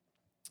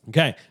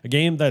 Okay, a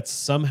game that's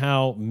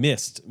somehow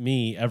missed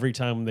me every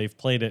time they've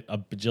played it a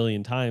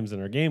bajillion times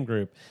in our game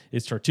group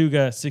is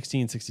Tortuga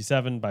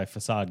 1667 by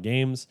Facade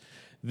Games.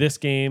 This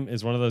game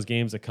is one of those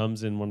games that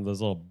comes in one of those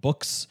little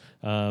books.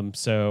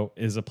 So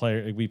is a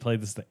player. We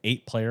played this at the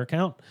 8-player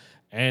count,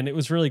 and it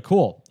was really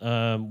cool.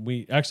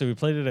 We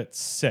played it at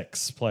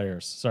 6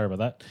 players. Sorry about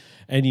that.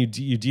 And you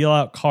deal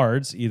out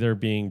cards, either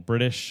being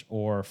British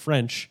or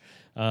French,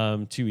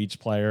 to each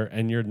player,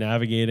 and you're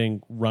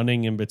navigating,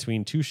 running in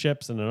between 2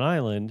 ships and an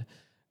island,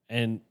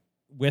 and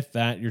with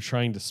that, you're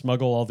trying to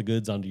smuggle all the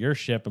goods onto your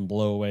ship and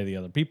blow away the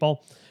other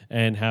people,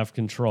 and have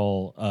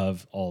control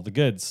of all the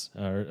goods,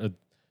 or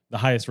the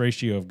highest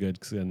ratio of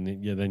goods, and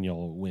then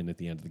you'll win at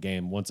the end of the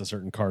game once a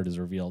certain card is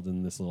revealed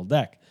in this little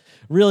deck.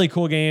 Really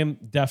cool game.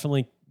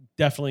 Definitely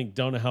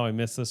don't know how I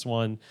missed this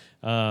one.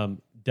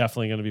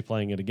 Definitely going to be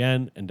playing it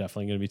again, and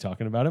definitely going to be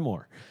talking about it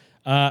more.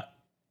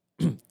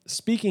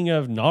 Speaking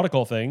of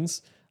nautical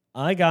things,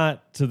 I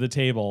got to the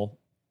table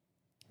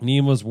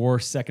Nemo's War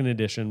 2nd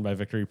Edition by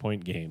Victory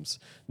Point Games.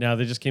 Now,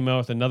 they just came out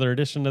with another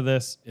edition of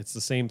this. It's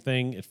the same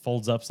thing. It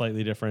folds up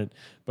slightly different,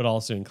 but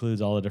also includes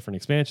all the different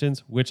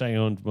expansions, which I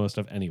owned most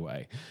of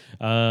anyway.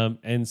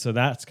 And so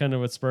that's kind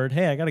of what spurred,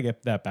 hey, I got to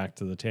get that back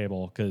to the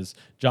table because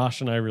Josh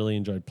and I really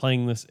enjoyed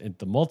playing this at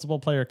the multiple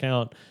player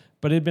count,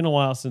 but it had been a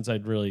while since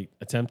I'd really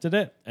attempted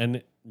it,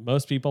 and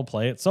most people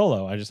play it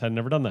solo. I just had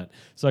never done that.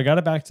 So I got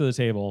it back to the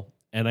table,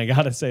 And I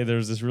got to say,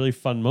 there's this really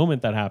fun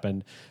moment that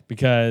happened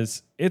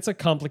because it's a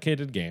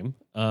complicated game,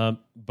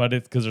 but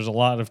it's because there's a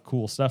lot of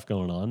cool stuff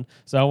going on.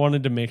 So I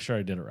wanted to make sure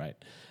I did it right.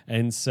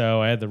 And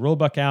so I had the rule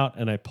book out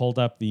and I pulled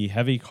up the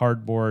heavy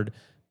cardboard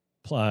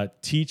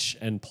teach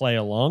and play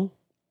along.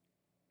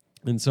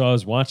 And so I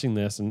was watching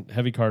this, and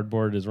heavy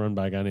cardboard is run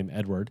by a guy named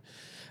Edward.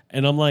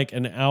 And I'm like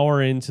an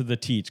hour into the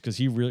teach because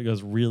he really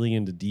goes really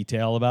into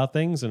detail about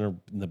things in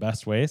the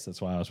best ways.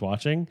 That's why I was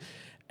watching.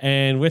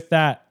 And with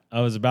that,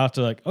 I was about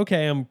to like,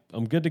 okay, I'm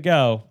good to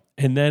go.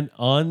 And then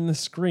on the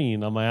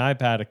screen on my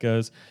iPad, it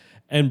goes,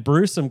 and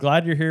Bruce, I'm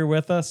glad you're here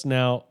with us.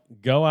 Now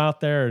go out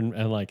there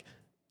and like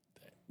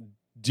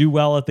do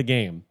well at the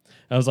game.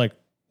 I was like,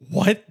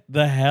 what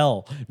the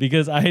hell?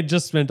 Because I had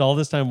just spent all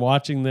this time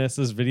watching this.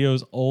 This video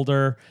is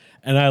older.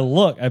 And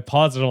I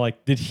paused and I'm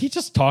like, did he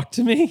just talk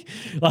to me?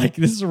 Like,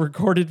 this is a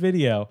recorded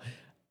video.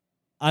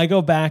 I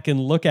go back and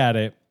look at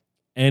it.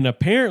 And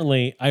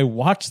apparently I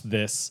watched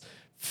this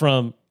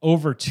from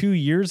over 2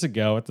 years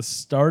ago at the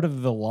start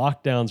of the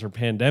lockdowns or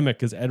pandemic,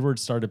 because Edward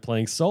started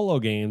playing solo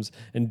games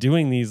and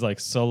doing these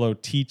like solo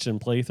teach and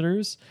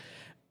playthroughs.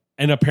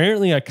 And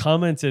apparently I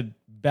commented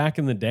back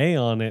in the day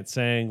on it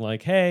saying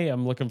like, hey,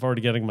 I'm looking forward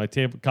to getting my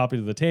copy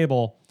to the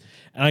table.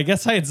 And I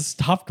guess I had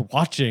stopped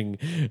watching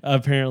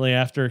apparently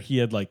after he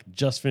had like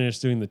just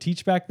finished doing the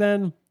teach back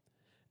then.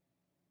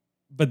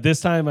 But this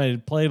time I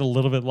had played a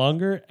little bit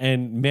longer,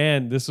 and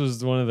man, this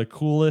was one of the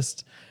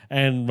coolest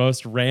and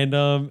most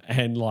random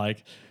and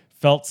like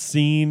felt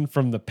seen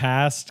from the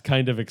past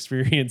kind of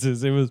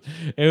experiences. It was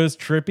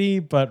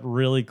trippy, but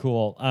really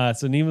cool.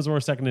 So Nemo's War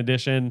 2nd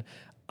edition,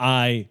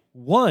 I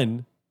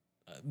won.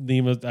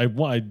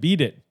 I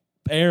beat it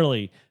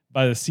barely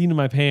by the seat of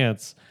my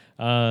pants.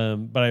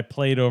 But I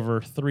played over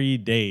 3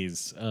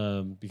 days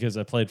because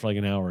I played for like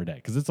an hour a day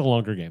because it's a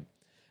longer game.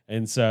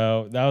 And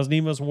so that was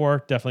Nemo's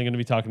War. Definitely going to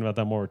be talking about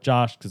that more with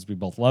Josh because we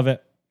both love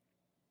it.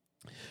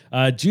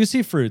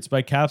 Juicy Fruits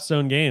by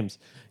Capstone Games.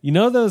 You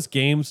know those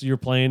games you're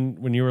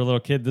playing when you were a little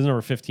kid? This is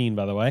number 15,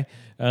 by the way,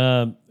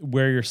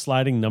 where you're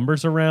sliding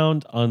numbers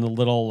around on the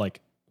little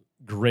like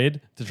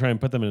grid to try and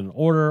put them in an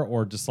order,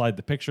 or to slide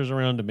the pictures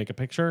around to make a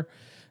picture.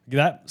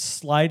 That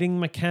sliding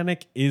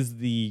mechanic is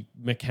the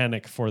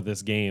mechanic for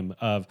this game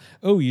of,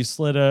 oh, you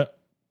slid a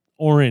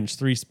orange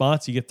 3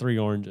 spots, you get 3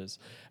 oranges.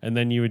 And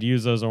then you would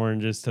use those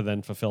oranges to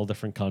then fulfill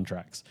different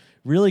contracts.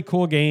 Really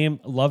cool game.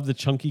 Love the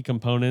chunky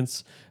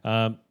components.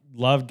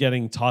 Love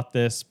getting taught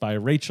this by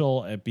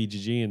Rachel at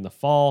BGG in the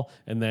fall,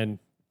 and then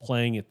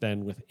playing it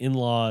then with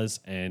in-laws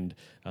and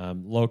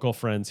local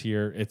friends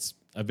here.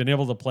 I've been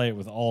able to play it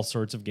with all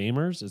sorts of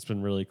gamers. It's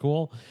been really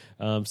cool.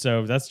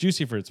 So that's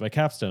Juicy Fruits by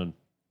Capstone.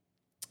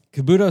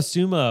 Kabuto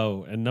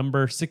Sumo and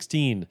number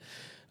 16.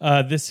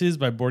 This is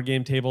by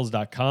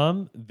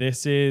BoardGameTables.com.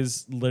 This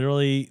is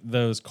literally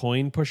those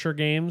coin pusher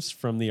games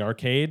from the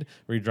arcade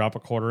where you drop a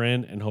quarter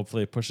in and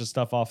hopefully it pushes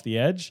stuff off the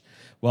edge.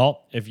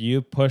 Well, if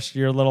you push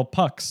your little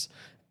pucks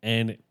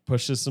and it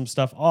pushes some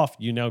stuff off,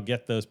 you now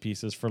get those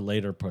pieces for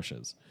later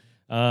pushes.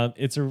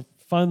 It's a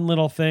fun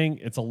little thing.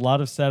 It's a lot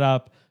of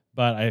setup,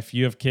 but if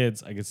you have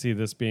kids, I could see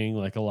this being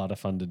like a lot of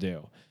fun to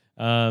do.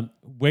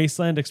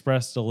 Wasteland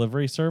Express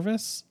Delivery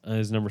Service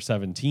is number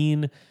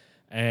 17.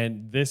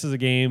 And this is a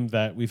game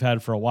that we've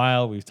had for a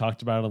while. We've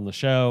talked about it on the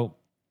show.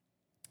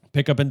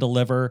 Pick up and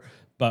deliver,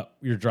 but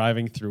you're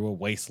driving through a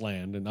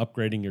wasteland and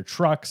upgrading your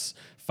trucks,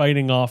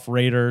 fighting off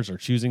raiders or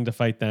choosing to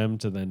fight them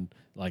to then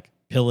like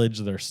pillage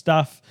their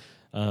stuff,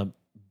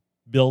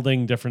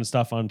 building different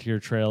stuff onto your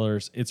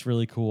trailers. It's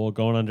really cool.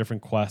 Going on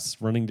different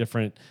quests, running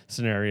different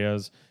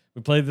scenarios.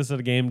 We played this at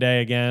a game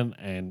day again,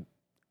 and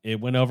it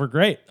went over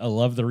great. I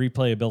love the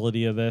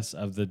replayability of this,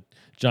 of the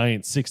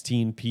giant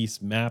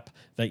 16-piece map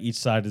that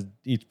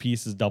each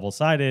piece is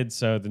double-sided.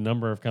 So the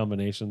number of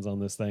combinations on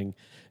this thing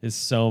is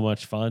so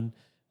much fun.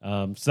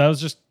 So that was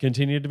just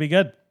continued to be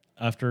good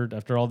after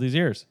all these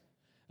years.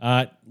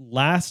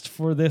 Last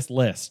for this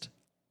list,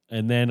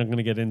 and then I'm going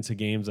to get into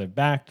games I've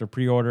backed or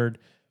pre-ordered.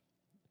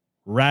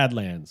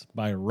 Radlands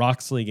by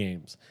Roxley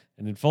Games.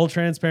 And in full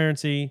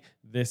transparency,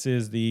 this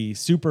is the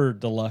super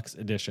deluxe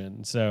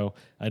edition. So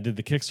I did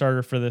the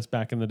Kickstarter for this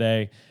back in the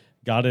day,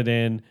 got it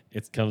in.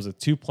 It comes with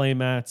 2 play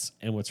mats.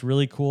 And what's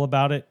really cool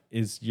about it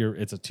is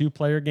it's a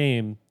 2-player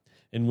game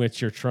in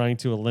which you're trying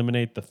to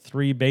eliminate the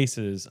 3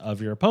 bases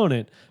of your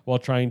opponent while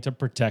trying to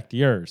protect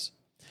yours.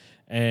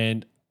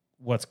 And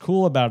what's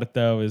cool about it,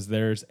 though, is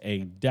there's a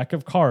deck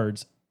of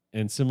cards.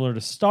 And similar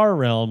to Star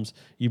Realms,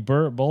 you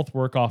both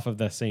work off of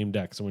the same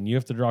deck. So when you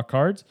have to draw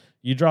cards,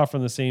 you draw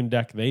from the same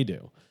deck they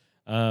do.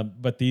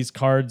 But these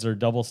cards are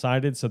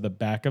double-sided, so the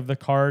back of the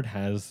card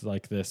has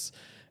like this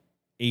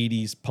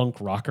 80s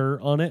punk rocker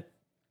on it,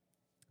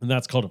 and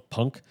that's called a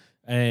punk.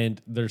 And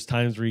there's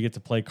times where you get to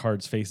play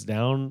cards face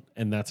down,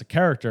 and that's a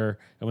character.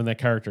 And when that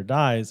character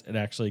dies, it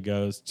actually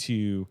goes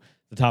to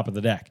the top of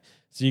the deck.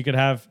 So you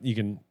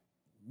can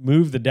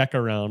move the deck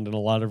around in a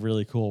lot of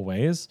really cool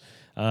ways.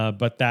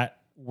 But that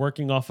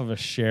working off of a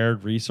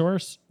shared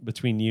resource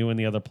between you and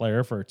the other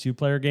player for a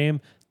 2-player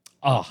game,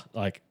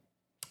 like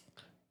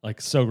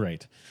so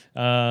great.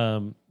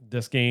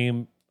 This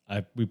game,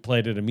 We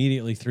played it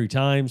immediately 3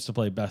 times to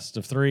play best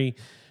of 3,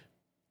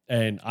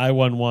 and I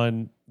won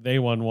one, they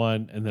won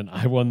one, and then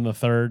I won the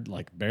third,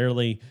 like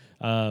barely.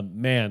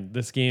 Man,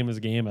 this game is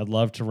a game I'd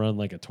love to run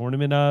like a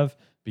tournament of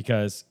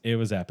because it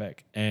was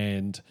epic.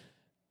 And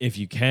if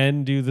you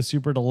can do the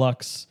Super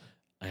Deluxe,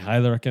 I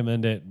highly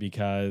recommend it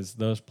because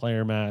those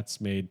player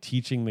mats made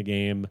teaching the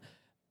game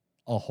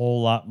a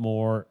whole lot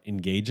more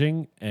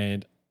engaging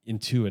and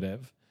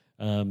intuitive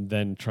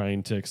than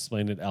trying to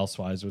explain it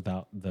elsewise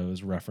without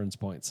those reference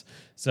points.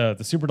 So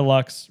the Super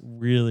Deluxe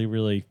really,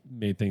 really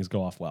made things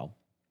go off well.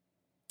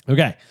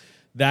 Okay,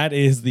 that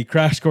is the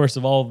crash course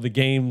of all of the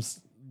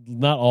games.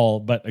 Not all,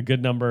 but a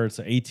good number. It's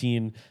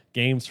 18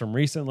 games from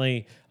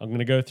recently. I'm going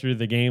to go through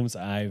the games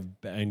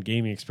and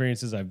gaming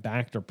experiences I've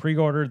backed or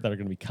pre-ordered that are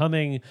going to be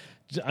coming.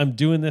 I'm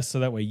doing this so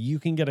that way you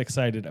can get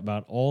excited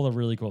about all the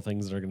really cool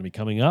things that are going to be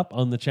coming up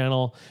on the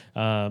channel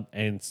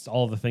and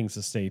all the things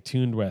to stay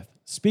tuned with.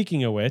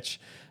 Speaking of which,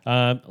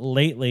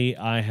 lately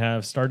I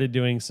have started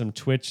doing some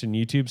Twitch and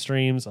YouTube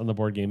streams on the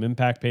Board Game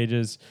Impact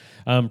pages.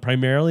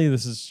 Primarily,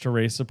 this is to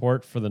raise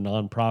support for the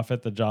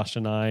nonprofit that Josh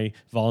and I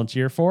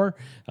volunteer for,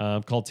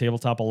 called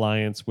Tabletop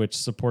Alliance, which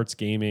supports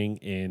gaming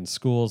in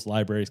schools,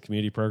 libraries,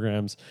 community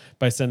programs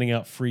by sending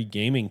out free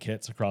gaming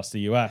kits across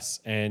the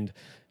U.S. And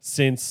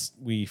since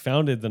we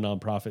founded the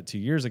nonprofit 2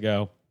 years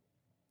ago,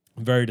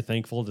 I'm very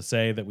thankful to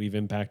say that we've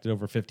impacted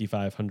over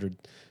 5,500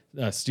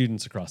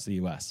 students across the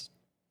U.S.,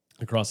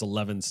 across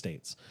 11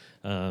 states.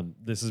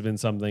 This has been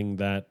something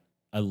that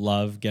I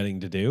love getting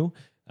to do.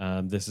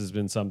 This has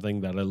been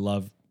something that I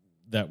love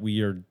that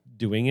we are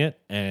doing it,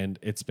 and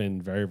it's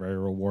been very, very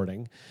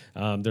rewarding.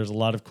 There's a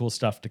lot of cool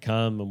stuff to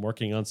come. I'm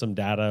working on some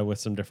data with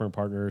some different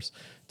partners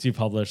to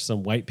publish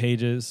some white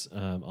pages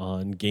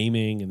on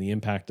gaming and the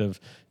impact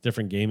of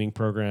different gaming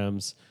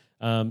programs.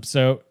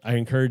 So I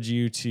encourage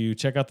you to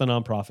check out the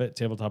nonprofit,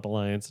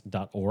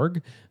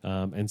 tabletopalliance.org,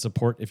 and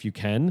support if you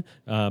can.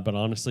 But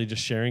honestly,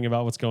 just sharing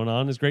about what's going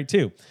on is great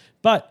too.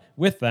 But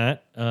with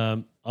that,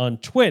 on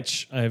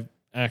Twitch, I've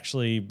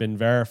actually been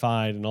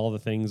verified and all the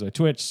things with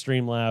Twitch,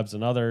 Streamlabs,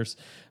 and others,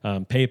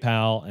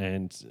 PayPal.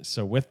 And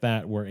so with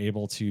that, we're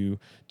able to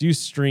do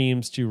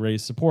streams to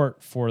raise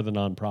support for the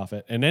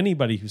nonprofit. And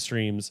anybody who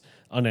streams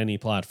on any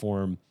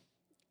platform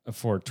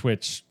for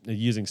Twitch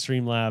using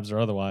Streamlabs or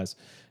otherwise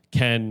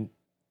can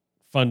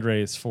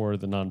fundraise for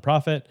the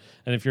nonprofit.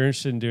 And if you're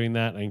interested in doing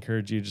that, I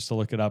encourage you just to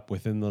look it up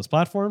within those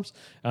platforms.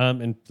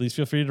 And please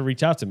feel free to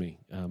reach out to me,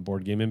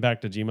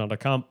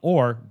 boardgameimpact@gmail.com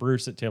or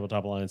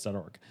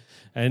bruce@tabletopalliance.org.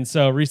 And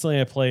so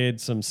recently I played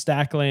some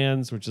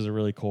Stacklands, which is a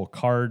really cool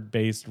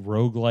card-based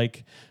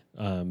roguelike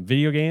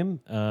video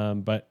game.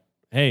 But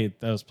hey,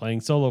 I was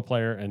playing solo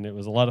player and it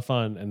was a lot of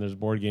fun, and there's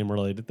board game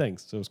related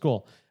things. So it was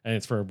cool. And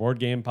it's for a board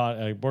game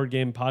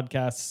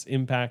podcast's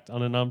impact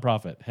on a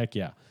nonprofit. Heck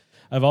yeah.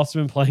 I've also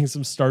been playing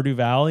some Stardew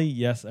Valley.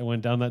 Yes, I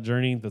went down that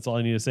journey. That's all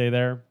I need to say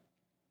there.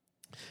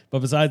 But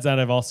besides that,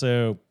 I've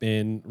also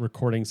been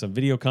recording some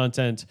video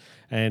content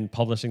and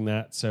publishing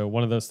that. So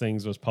one of those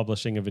things was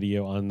publishing a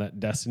video on that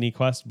Destiny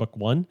Quest Book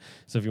 1.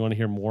 So if you want to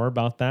hear more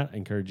about that, I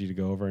encourage you to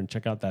go over and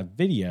check out that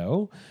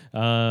video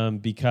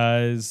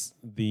because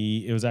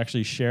it was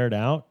actually shared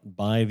out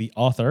by the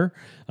author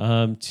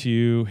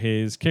to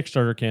his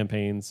Kickstarter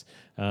campaigns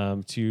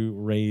to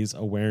raise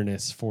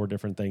awareness for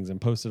different things and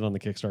posted on the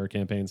Kickstarter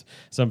campaigns.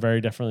 So I'm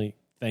very definitely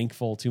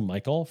thankful to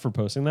Michael for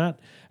posting that.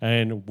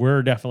 And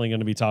we're definitely going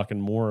to be talking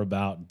more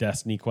about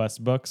Destiny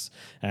Quest books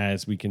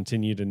as we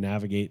continue to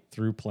navigate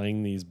through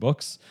playing these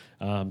books.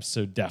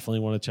 So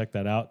definitely want to check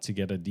that out to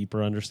get a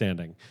deeper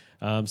understanding.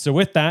 So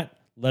with that,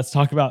 let's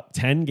talk about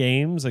 10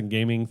 games and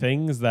gaming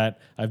things that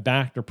I've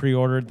backed or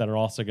pre-ordered that are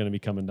also going to be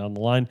coming down the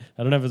line.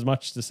 I don't have as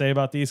much to say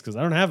about these because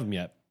I don't have them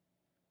yet.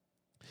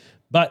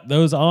 But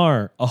those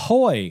are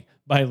Ahoy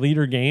by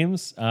Leader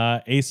Games,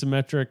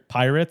 Asymmetric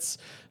Pirates,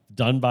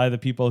 done by the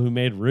people who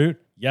made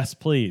Root. Yes,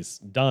 please.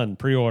 Done.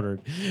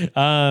 Pre-ordered.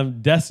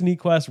 Destiny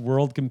Quest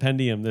World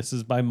Compendium. This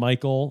is by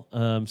Michael.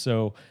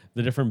 So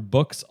the different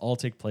books all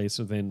take place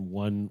within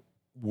one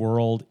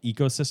world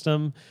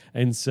ecosystem.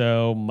 And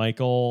so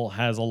Michael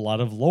has a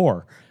lot of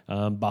lore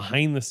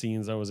behind the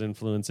scenes that was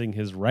influencing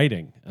his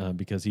writing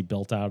because he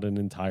built out an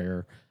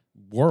entire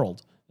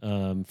world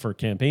for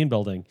campaign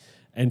building.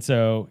 And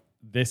so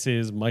this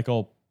is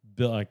Michael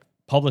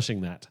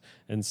publishing that.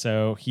 And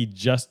so he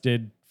just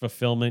did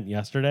fulfillment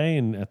yesterday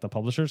and at the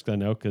publishers,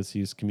 because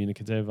he's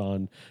communicative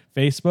on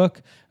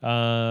Facebook,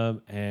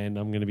 and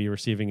I'm going to be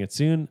receiving it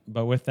soon.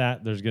 But with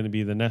that, there's going to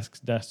be the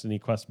next Destiny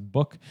Quest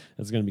book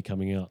that's going to be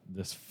coming out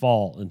this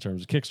fall in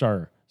terms of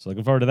Kickstarter. So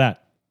looking forward to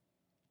that.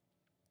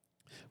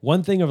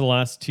 One thing over the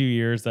last 2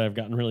 years that I've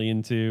gotten really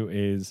into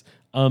is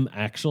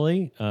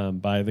Actually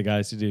by the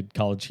guys who did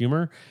College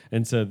Humor.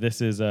 And so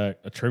this is a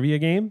trivia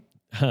game.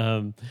 It's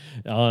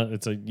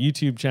a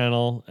YouTube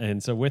channel.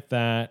 And so with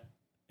that,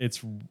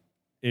 it's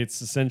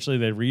It's essentially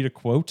they read a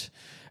quote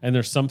and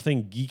there's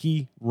something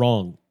geeky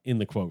wrong in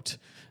the quote.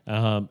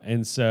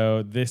 And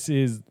so this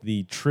is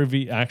the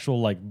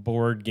actual like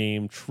board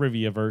game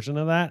trivia version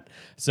of that.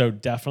 So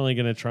definitely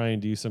going to try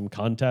and do some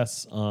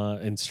contests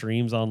and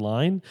streams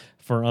online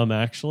for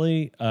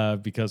actually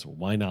because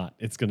why not?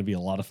 It's going to be a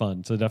lot of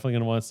fun. So definitely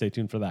going to want to stay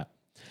tuned for that.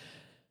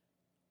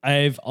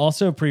 I've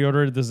also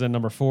pre-ordered, this is at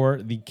number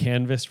 4, the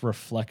Canvas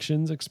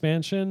Reflections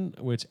expansion,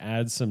 which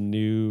adds some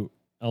new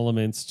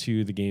elements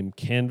to the game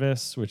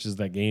Canvas, which is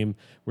that game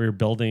where you're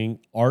building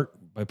art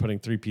by putting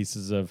 3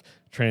 pieces of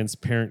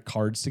transparent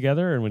cards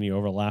together. And when you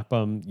overlap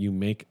them, you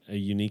make a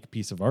unique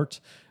piece of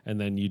art.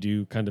 And then you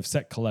do kind of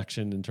set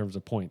collection in terms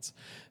of points.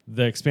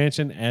 The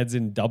expansion adds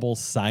in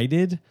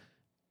double-sided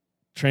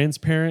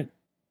transparent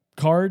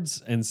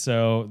cards. And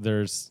so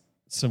there's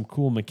some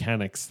cool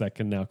mechanics that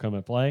can now come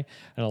at play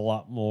and a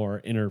lot more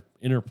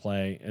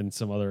interplay and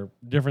some other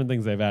different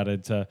things they've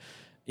added to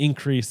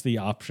increase the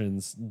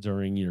options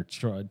during your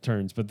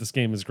turns. But this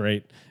game is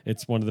great.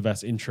 It's one of the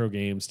best intro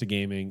games to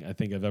gaming I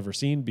think I've ever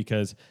seen,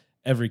 because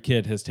every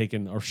kid has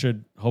taken or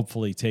should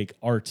hopefully take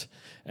art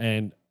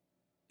and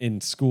in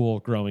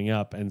school growing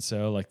up. And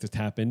so like to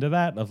tap into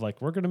that of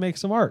like, we're going to make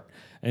some art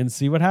and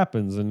see what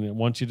happens. And I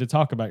want you to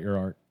talk about your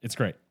art. It's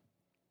great.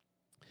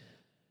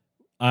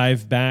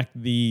 I've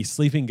backed the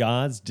Sleeping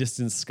Gods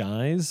Distant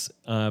Skies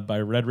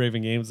by Red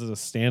Raven Games as a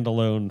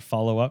standalone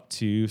follow-up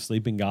to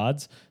Sleeping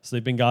Gods.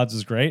 Sleeping Gods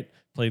is great.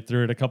 Played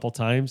through it a couple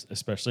times,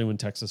 especially when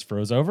Texas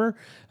froze over.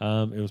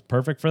 It was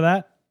perfect for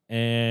that,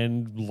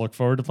 and look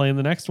forward to playing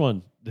the next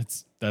one.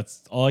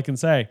 That's all I can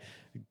say.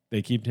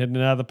 They keep hitting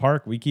it out of the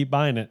park. We keep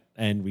buying it,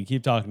 and we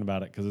keep talking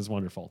about it because it's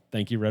wonderful.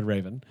 Thank you, Red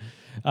Raven.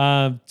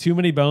 Too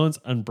Many Bones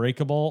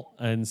Unbreakable,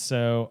 and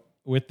so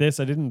with this,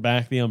 I didn't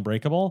back the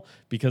Unbreakable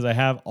because I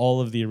have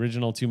all of the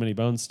original Too Many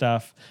Bones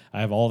stuff. I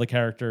have all the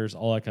characters,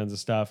 all that kinds of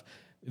stuff.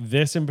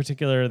 This in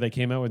particular, they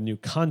came out with new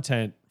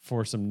content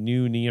for some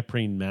new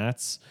neoprene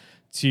mats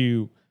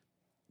to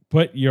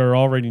put your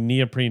already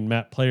neoprene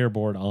mat player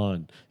board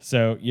on.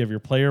 So you have your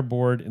player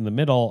board in the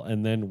middle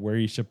and then where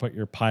you should put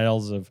your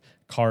piles of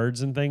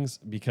cards and things.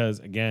 Because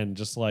again,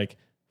 just like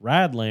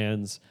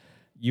Radlands,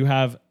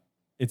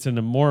 it's a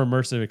more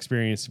immersive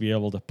experience to be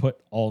able to put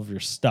all of your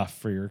stuff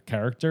for your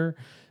character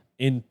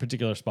in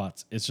particular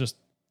spots. It's just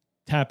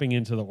tapping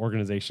into the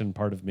organization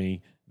part of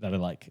me that I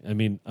like. I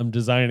mean, I'm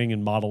designing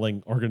and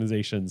modeling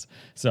organizations,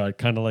 so I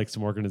kind of like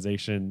some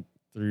organization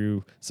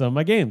through some of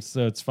my games.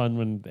 So it's fun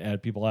when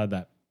people add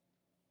that.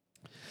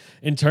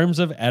 In terms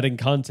of adding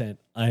content,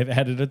 I've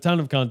added a ton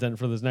of content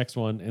for this next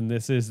one, and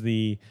this is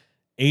the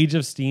Age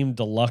of Steam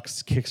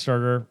Deluxe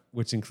Kickstarter,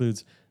 which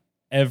includes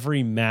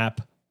every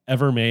map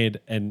ever made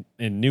and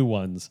new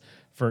ones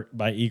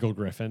by Eagle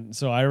Gryphon.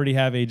 So I already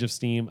have Age of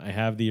Steam. I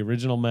have the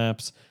original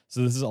maps.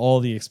 So this is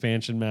all the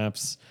expansion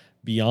maps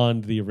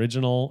beyond the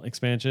original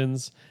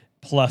expansions,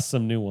 plus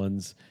some new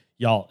ones.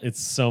 Y'all,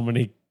 it's so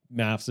many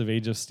maps of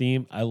Age of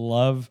Steam. I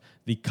love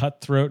the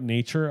cutthroat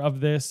nature of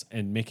this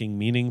and making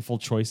meaningful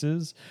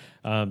choices.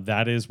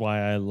 That is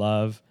why I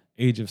love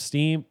Age of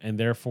Steam, and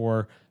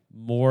therefore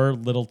more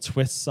little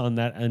twists on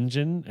that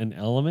engine and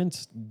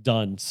element.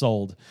 Done,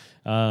 sold.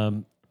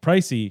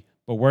 Pricey,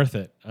 but worth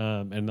it.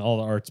 And all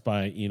the art's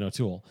by Eno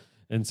Tool.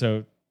 And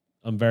so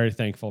I'm very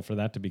thankful for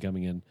that to be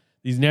coming in.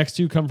 These next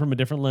two come from a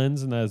different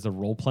lens, and that is the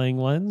role-playing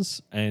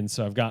lens. And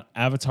so I've got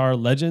Avatar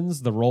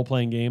Legends, the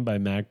role-playing game by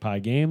Magpie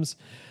Games.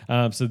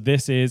 So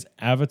this is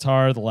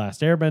Avatar, The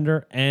Last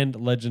Airbender, and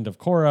Legend of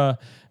Korra.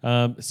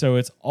 So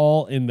it's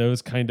all in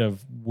those kind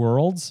of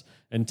worlds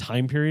and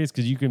time periods,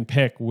 because you can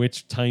pick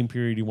which time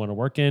period you want to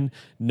work in.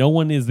 No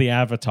one is the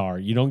Avatar.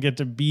 You don't get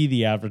to be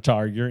the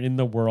Avatar. You're in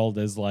the world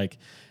as like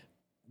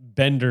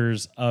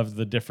benders of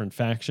the different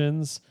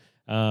factions.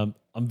 I'm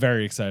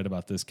very excited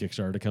about this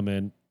Kickstarter to come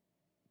in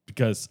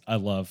because I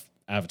love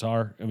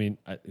Avatar. I mean,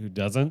 who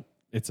doesn't?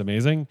 It's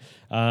amazing.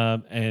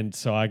 And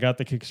so I got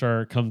the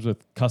Kickstarter. It comes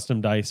with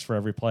custom dice for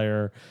every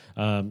player,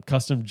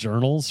 custom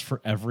journals for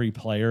every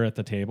player at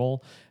the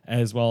table,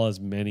 as well as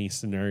many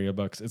scenario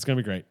books. It's going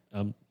to be great.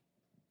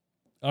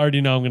 I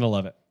already know I'm going to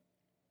love it.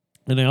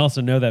 And I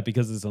also know that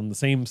because it's on the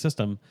same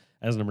system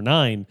as number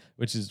 9,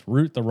 which is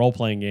Root, the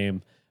role-playing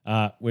game,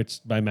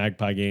 which by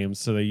Magpie Games.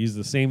 So they use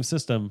the same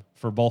system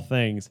for both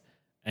things.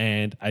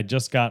 And I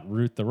just got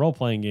Root, the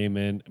role-playing game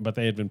in, but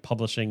they had been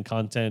publishing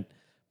content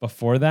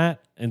before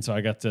that. And so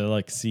I got to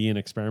like see and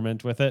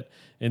experiment with it.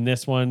 In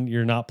this one,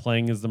 you're not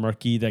playing as the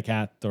Marquis de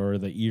Cat or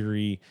the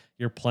Eerie.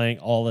 You're playing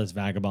all as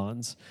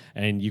vagabonds,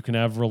 and you can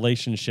have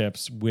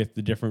relationships with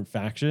the different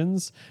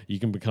factions. You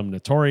can become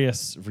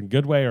notorious in a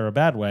good way or a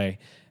bad way.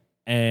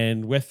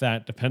 And with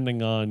that,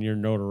 depending on your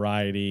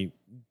notoriety,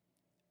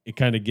 it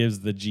kind of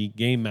gives the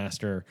game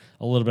master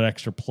a little bit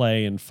extra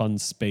play and fun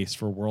space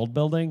for world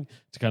building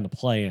to kind of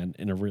play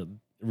in a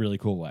really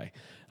cool way.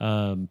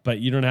 But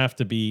you don't have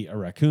to be a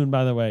raccoon,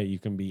 by the way. You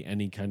can be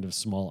any kind of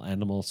small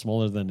animal,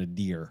 smaller than a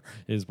deer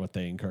is what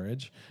they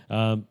encourage.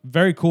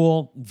 Very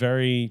cool,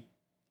 very,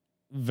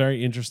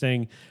 very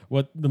interesting.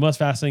 What the most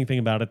fascinating thing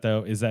about it,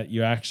 though, is that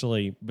you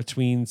actually,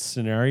 between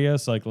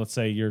scenarios, like let's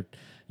say you're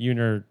you and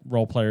your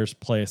role players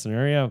play a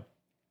scenario.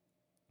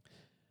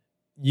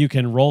 You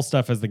can roll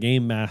stuff as the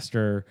game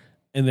master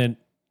and then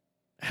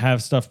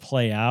have stuff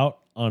play out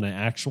on an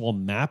actual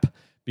map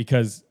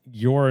because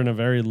you're in a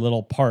very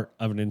little part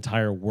of an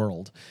entire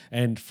world.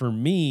 And for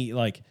me,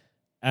 like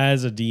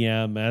as a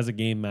DM, as a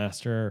game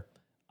master,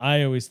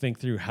 I always think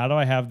through how do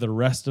I have the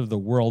rest of the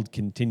world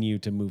continue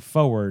to move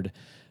forward?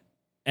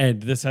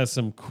 And this has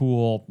some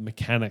cool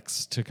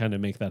mechanics to kind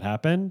of make that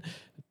happen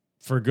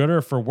for good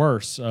or for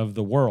worse of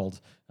the world.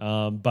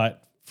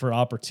 But for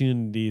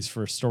opportunities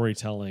for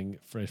storytelling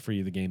for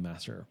you, the game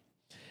master.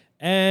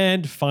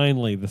 And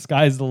finally, the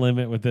sky's the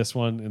limit with this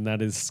one, and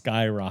that is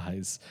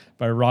Skyrise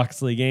by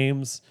Roxley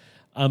Games.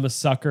 I'm a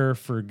sucker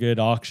for good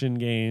auction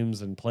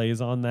games and plays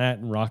on that,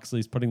 and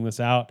Roxley's putting this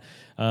out.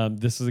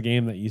 This is a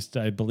game that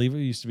I believe it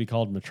used to be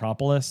called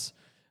Metropolis.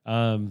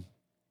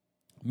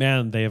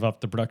 Man, they have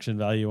upped the production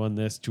value on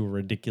this to a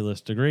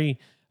ridiculous degree.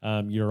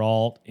 You're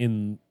all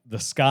in the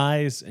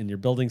skies, and you're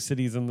building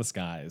cities in the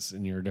skies,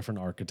 and you're different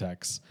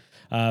architects.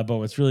 But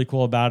what's really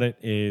cool about it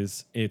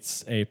is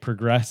it's a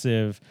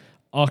progressive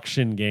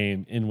auction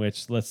game in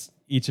which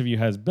each of you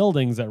has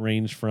buildings that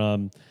range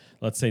from,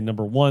 let's say,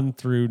 number 1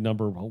 through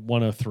number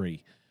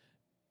 103.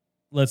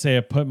 Let's say I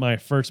put my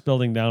first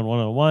building down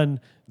 101,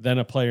 then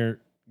a player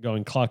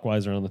going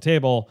clockwise around the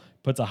table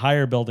puts a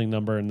higher building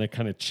number, and they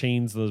kind of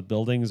chains those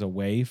buildings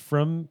away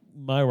from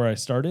where I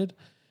started.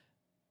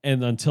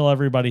 And until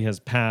everybody has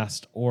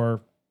passed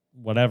or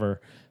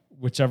whatever,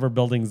 whichever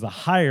building's the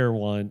higher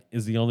one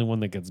is the only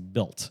one that gets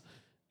built.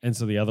 And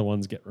so the other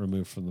ones get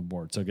removed from the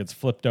board. So it gets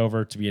flipped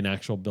over to be an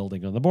actual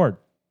building on the board.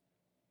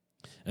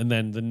 And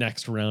then the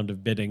next round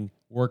of bidding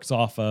works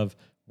off of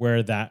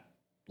where that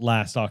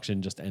last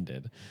auction just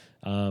ended.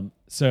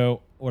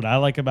 So what I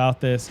like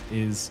about this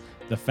is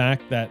the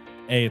fact that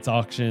it's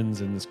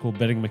auctions and this cool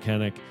bidding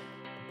mechanic,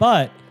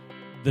 but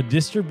the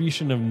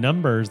distribution of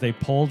numbers they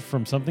pulled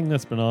from something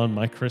that's been on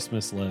my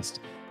Christmas list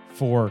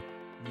for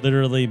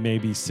literally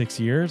maybe 6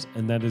 years,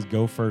 and that is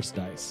Go First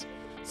Dice.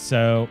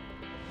 So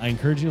I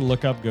encourage you to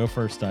look up Go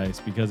First Dice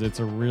because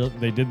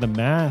they did the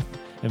math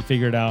and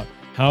figured out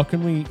how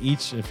can we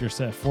each, if you're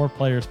set 4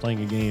 players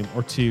playing a game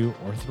or 2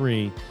 or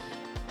 3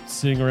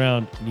 sitting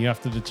around and you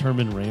have to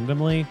determine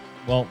randomly,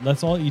 well,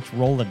 let's all each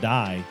roll a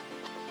die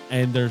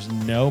and there's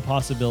no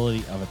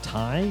possibility of a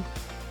tie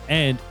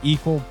and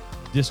equal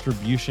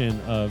distribution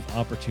of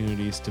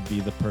opportunities to be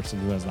the person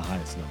who has the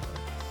highest number.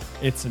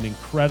 It's an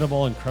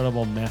incredible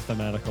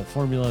mathematical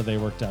formula they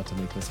worked out to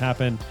make this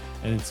happen,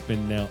 and it's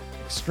been now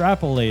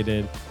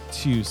extrapolated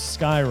to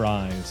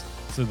Skyrise.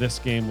 So this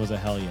game was a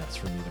hell yes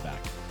for me to back.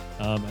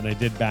 And I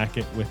did back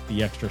it with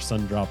the extra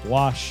Sundrop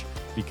wash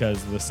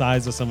because the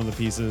size of some of the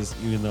pieces,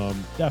 even though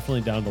I'm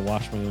definitely down to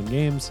wash my own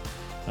games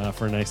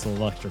for a nice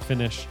little extra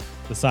finish,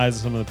 the size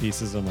of some of the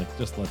pieces, I'm like,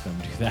 just let them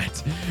do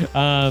that.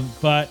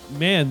 But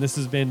man, this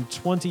has been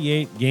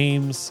 28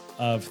 games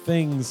of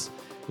things.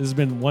 This has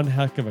been one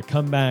heck of a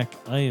comeback.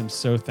 I am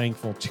so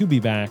thankful to be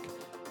back.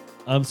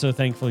 I'm so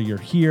thankful you're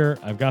here.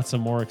 I've got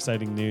some more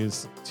exciting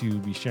news to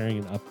be sharing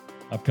in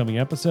upcoming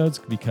episodes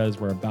because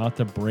we're about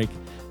to break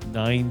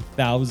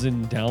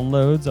 9,000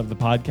 downloads of the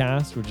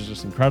podcast, which is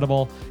just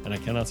incredible. And I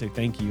cannot say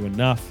thank you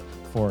enough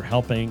for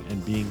helping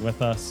and being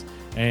with us.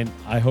 And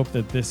I hope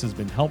that this has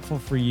been helpful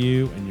for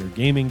you and your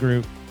gaming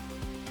group.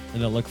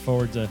 And I look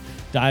forward to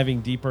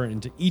diving deeper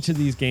into each of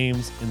these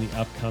games in the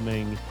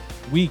upcoming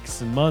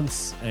weeks and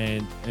months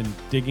and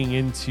digging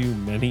into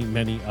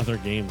many other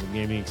games and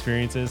gaming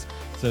experiences.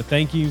 So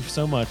thank you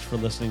so much for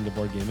listening to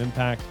Board Game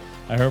Impact.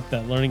 I hope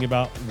that learning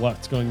about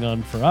what's going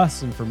on for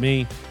us and for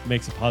me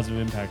makes a positive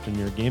impact in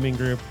your gaming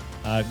group.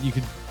 You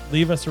could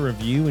leave us a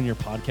review in your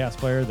podcast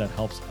player that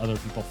helps other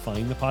people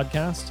find the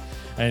podcast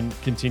and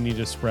continue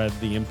to spread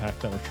the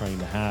impact that we're trying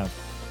to have.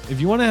 If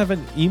you want to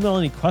email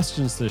any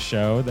questions to the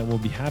show that we'll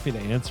be happy to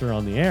answer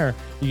on the air,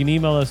 you can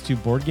email us to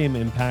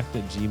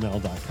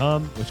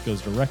boardgameimpact@gmail.com, which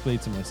goes directly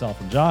to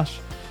myself and Josh.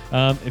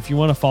 If you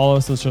want to follow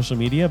us on social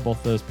media,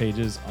 both those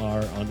pages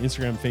are on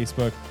Instagram,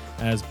 Facebook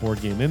as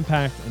Board Game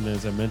Impact, and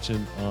as I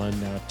mentioned on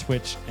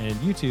Twitch and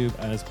YouTube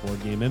as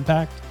Board Game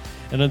Impact.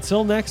 And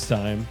until next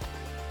time,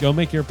 go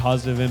make your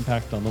positive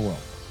impact on the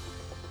world.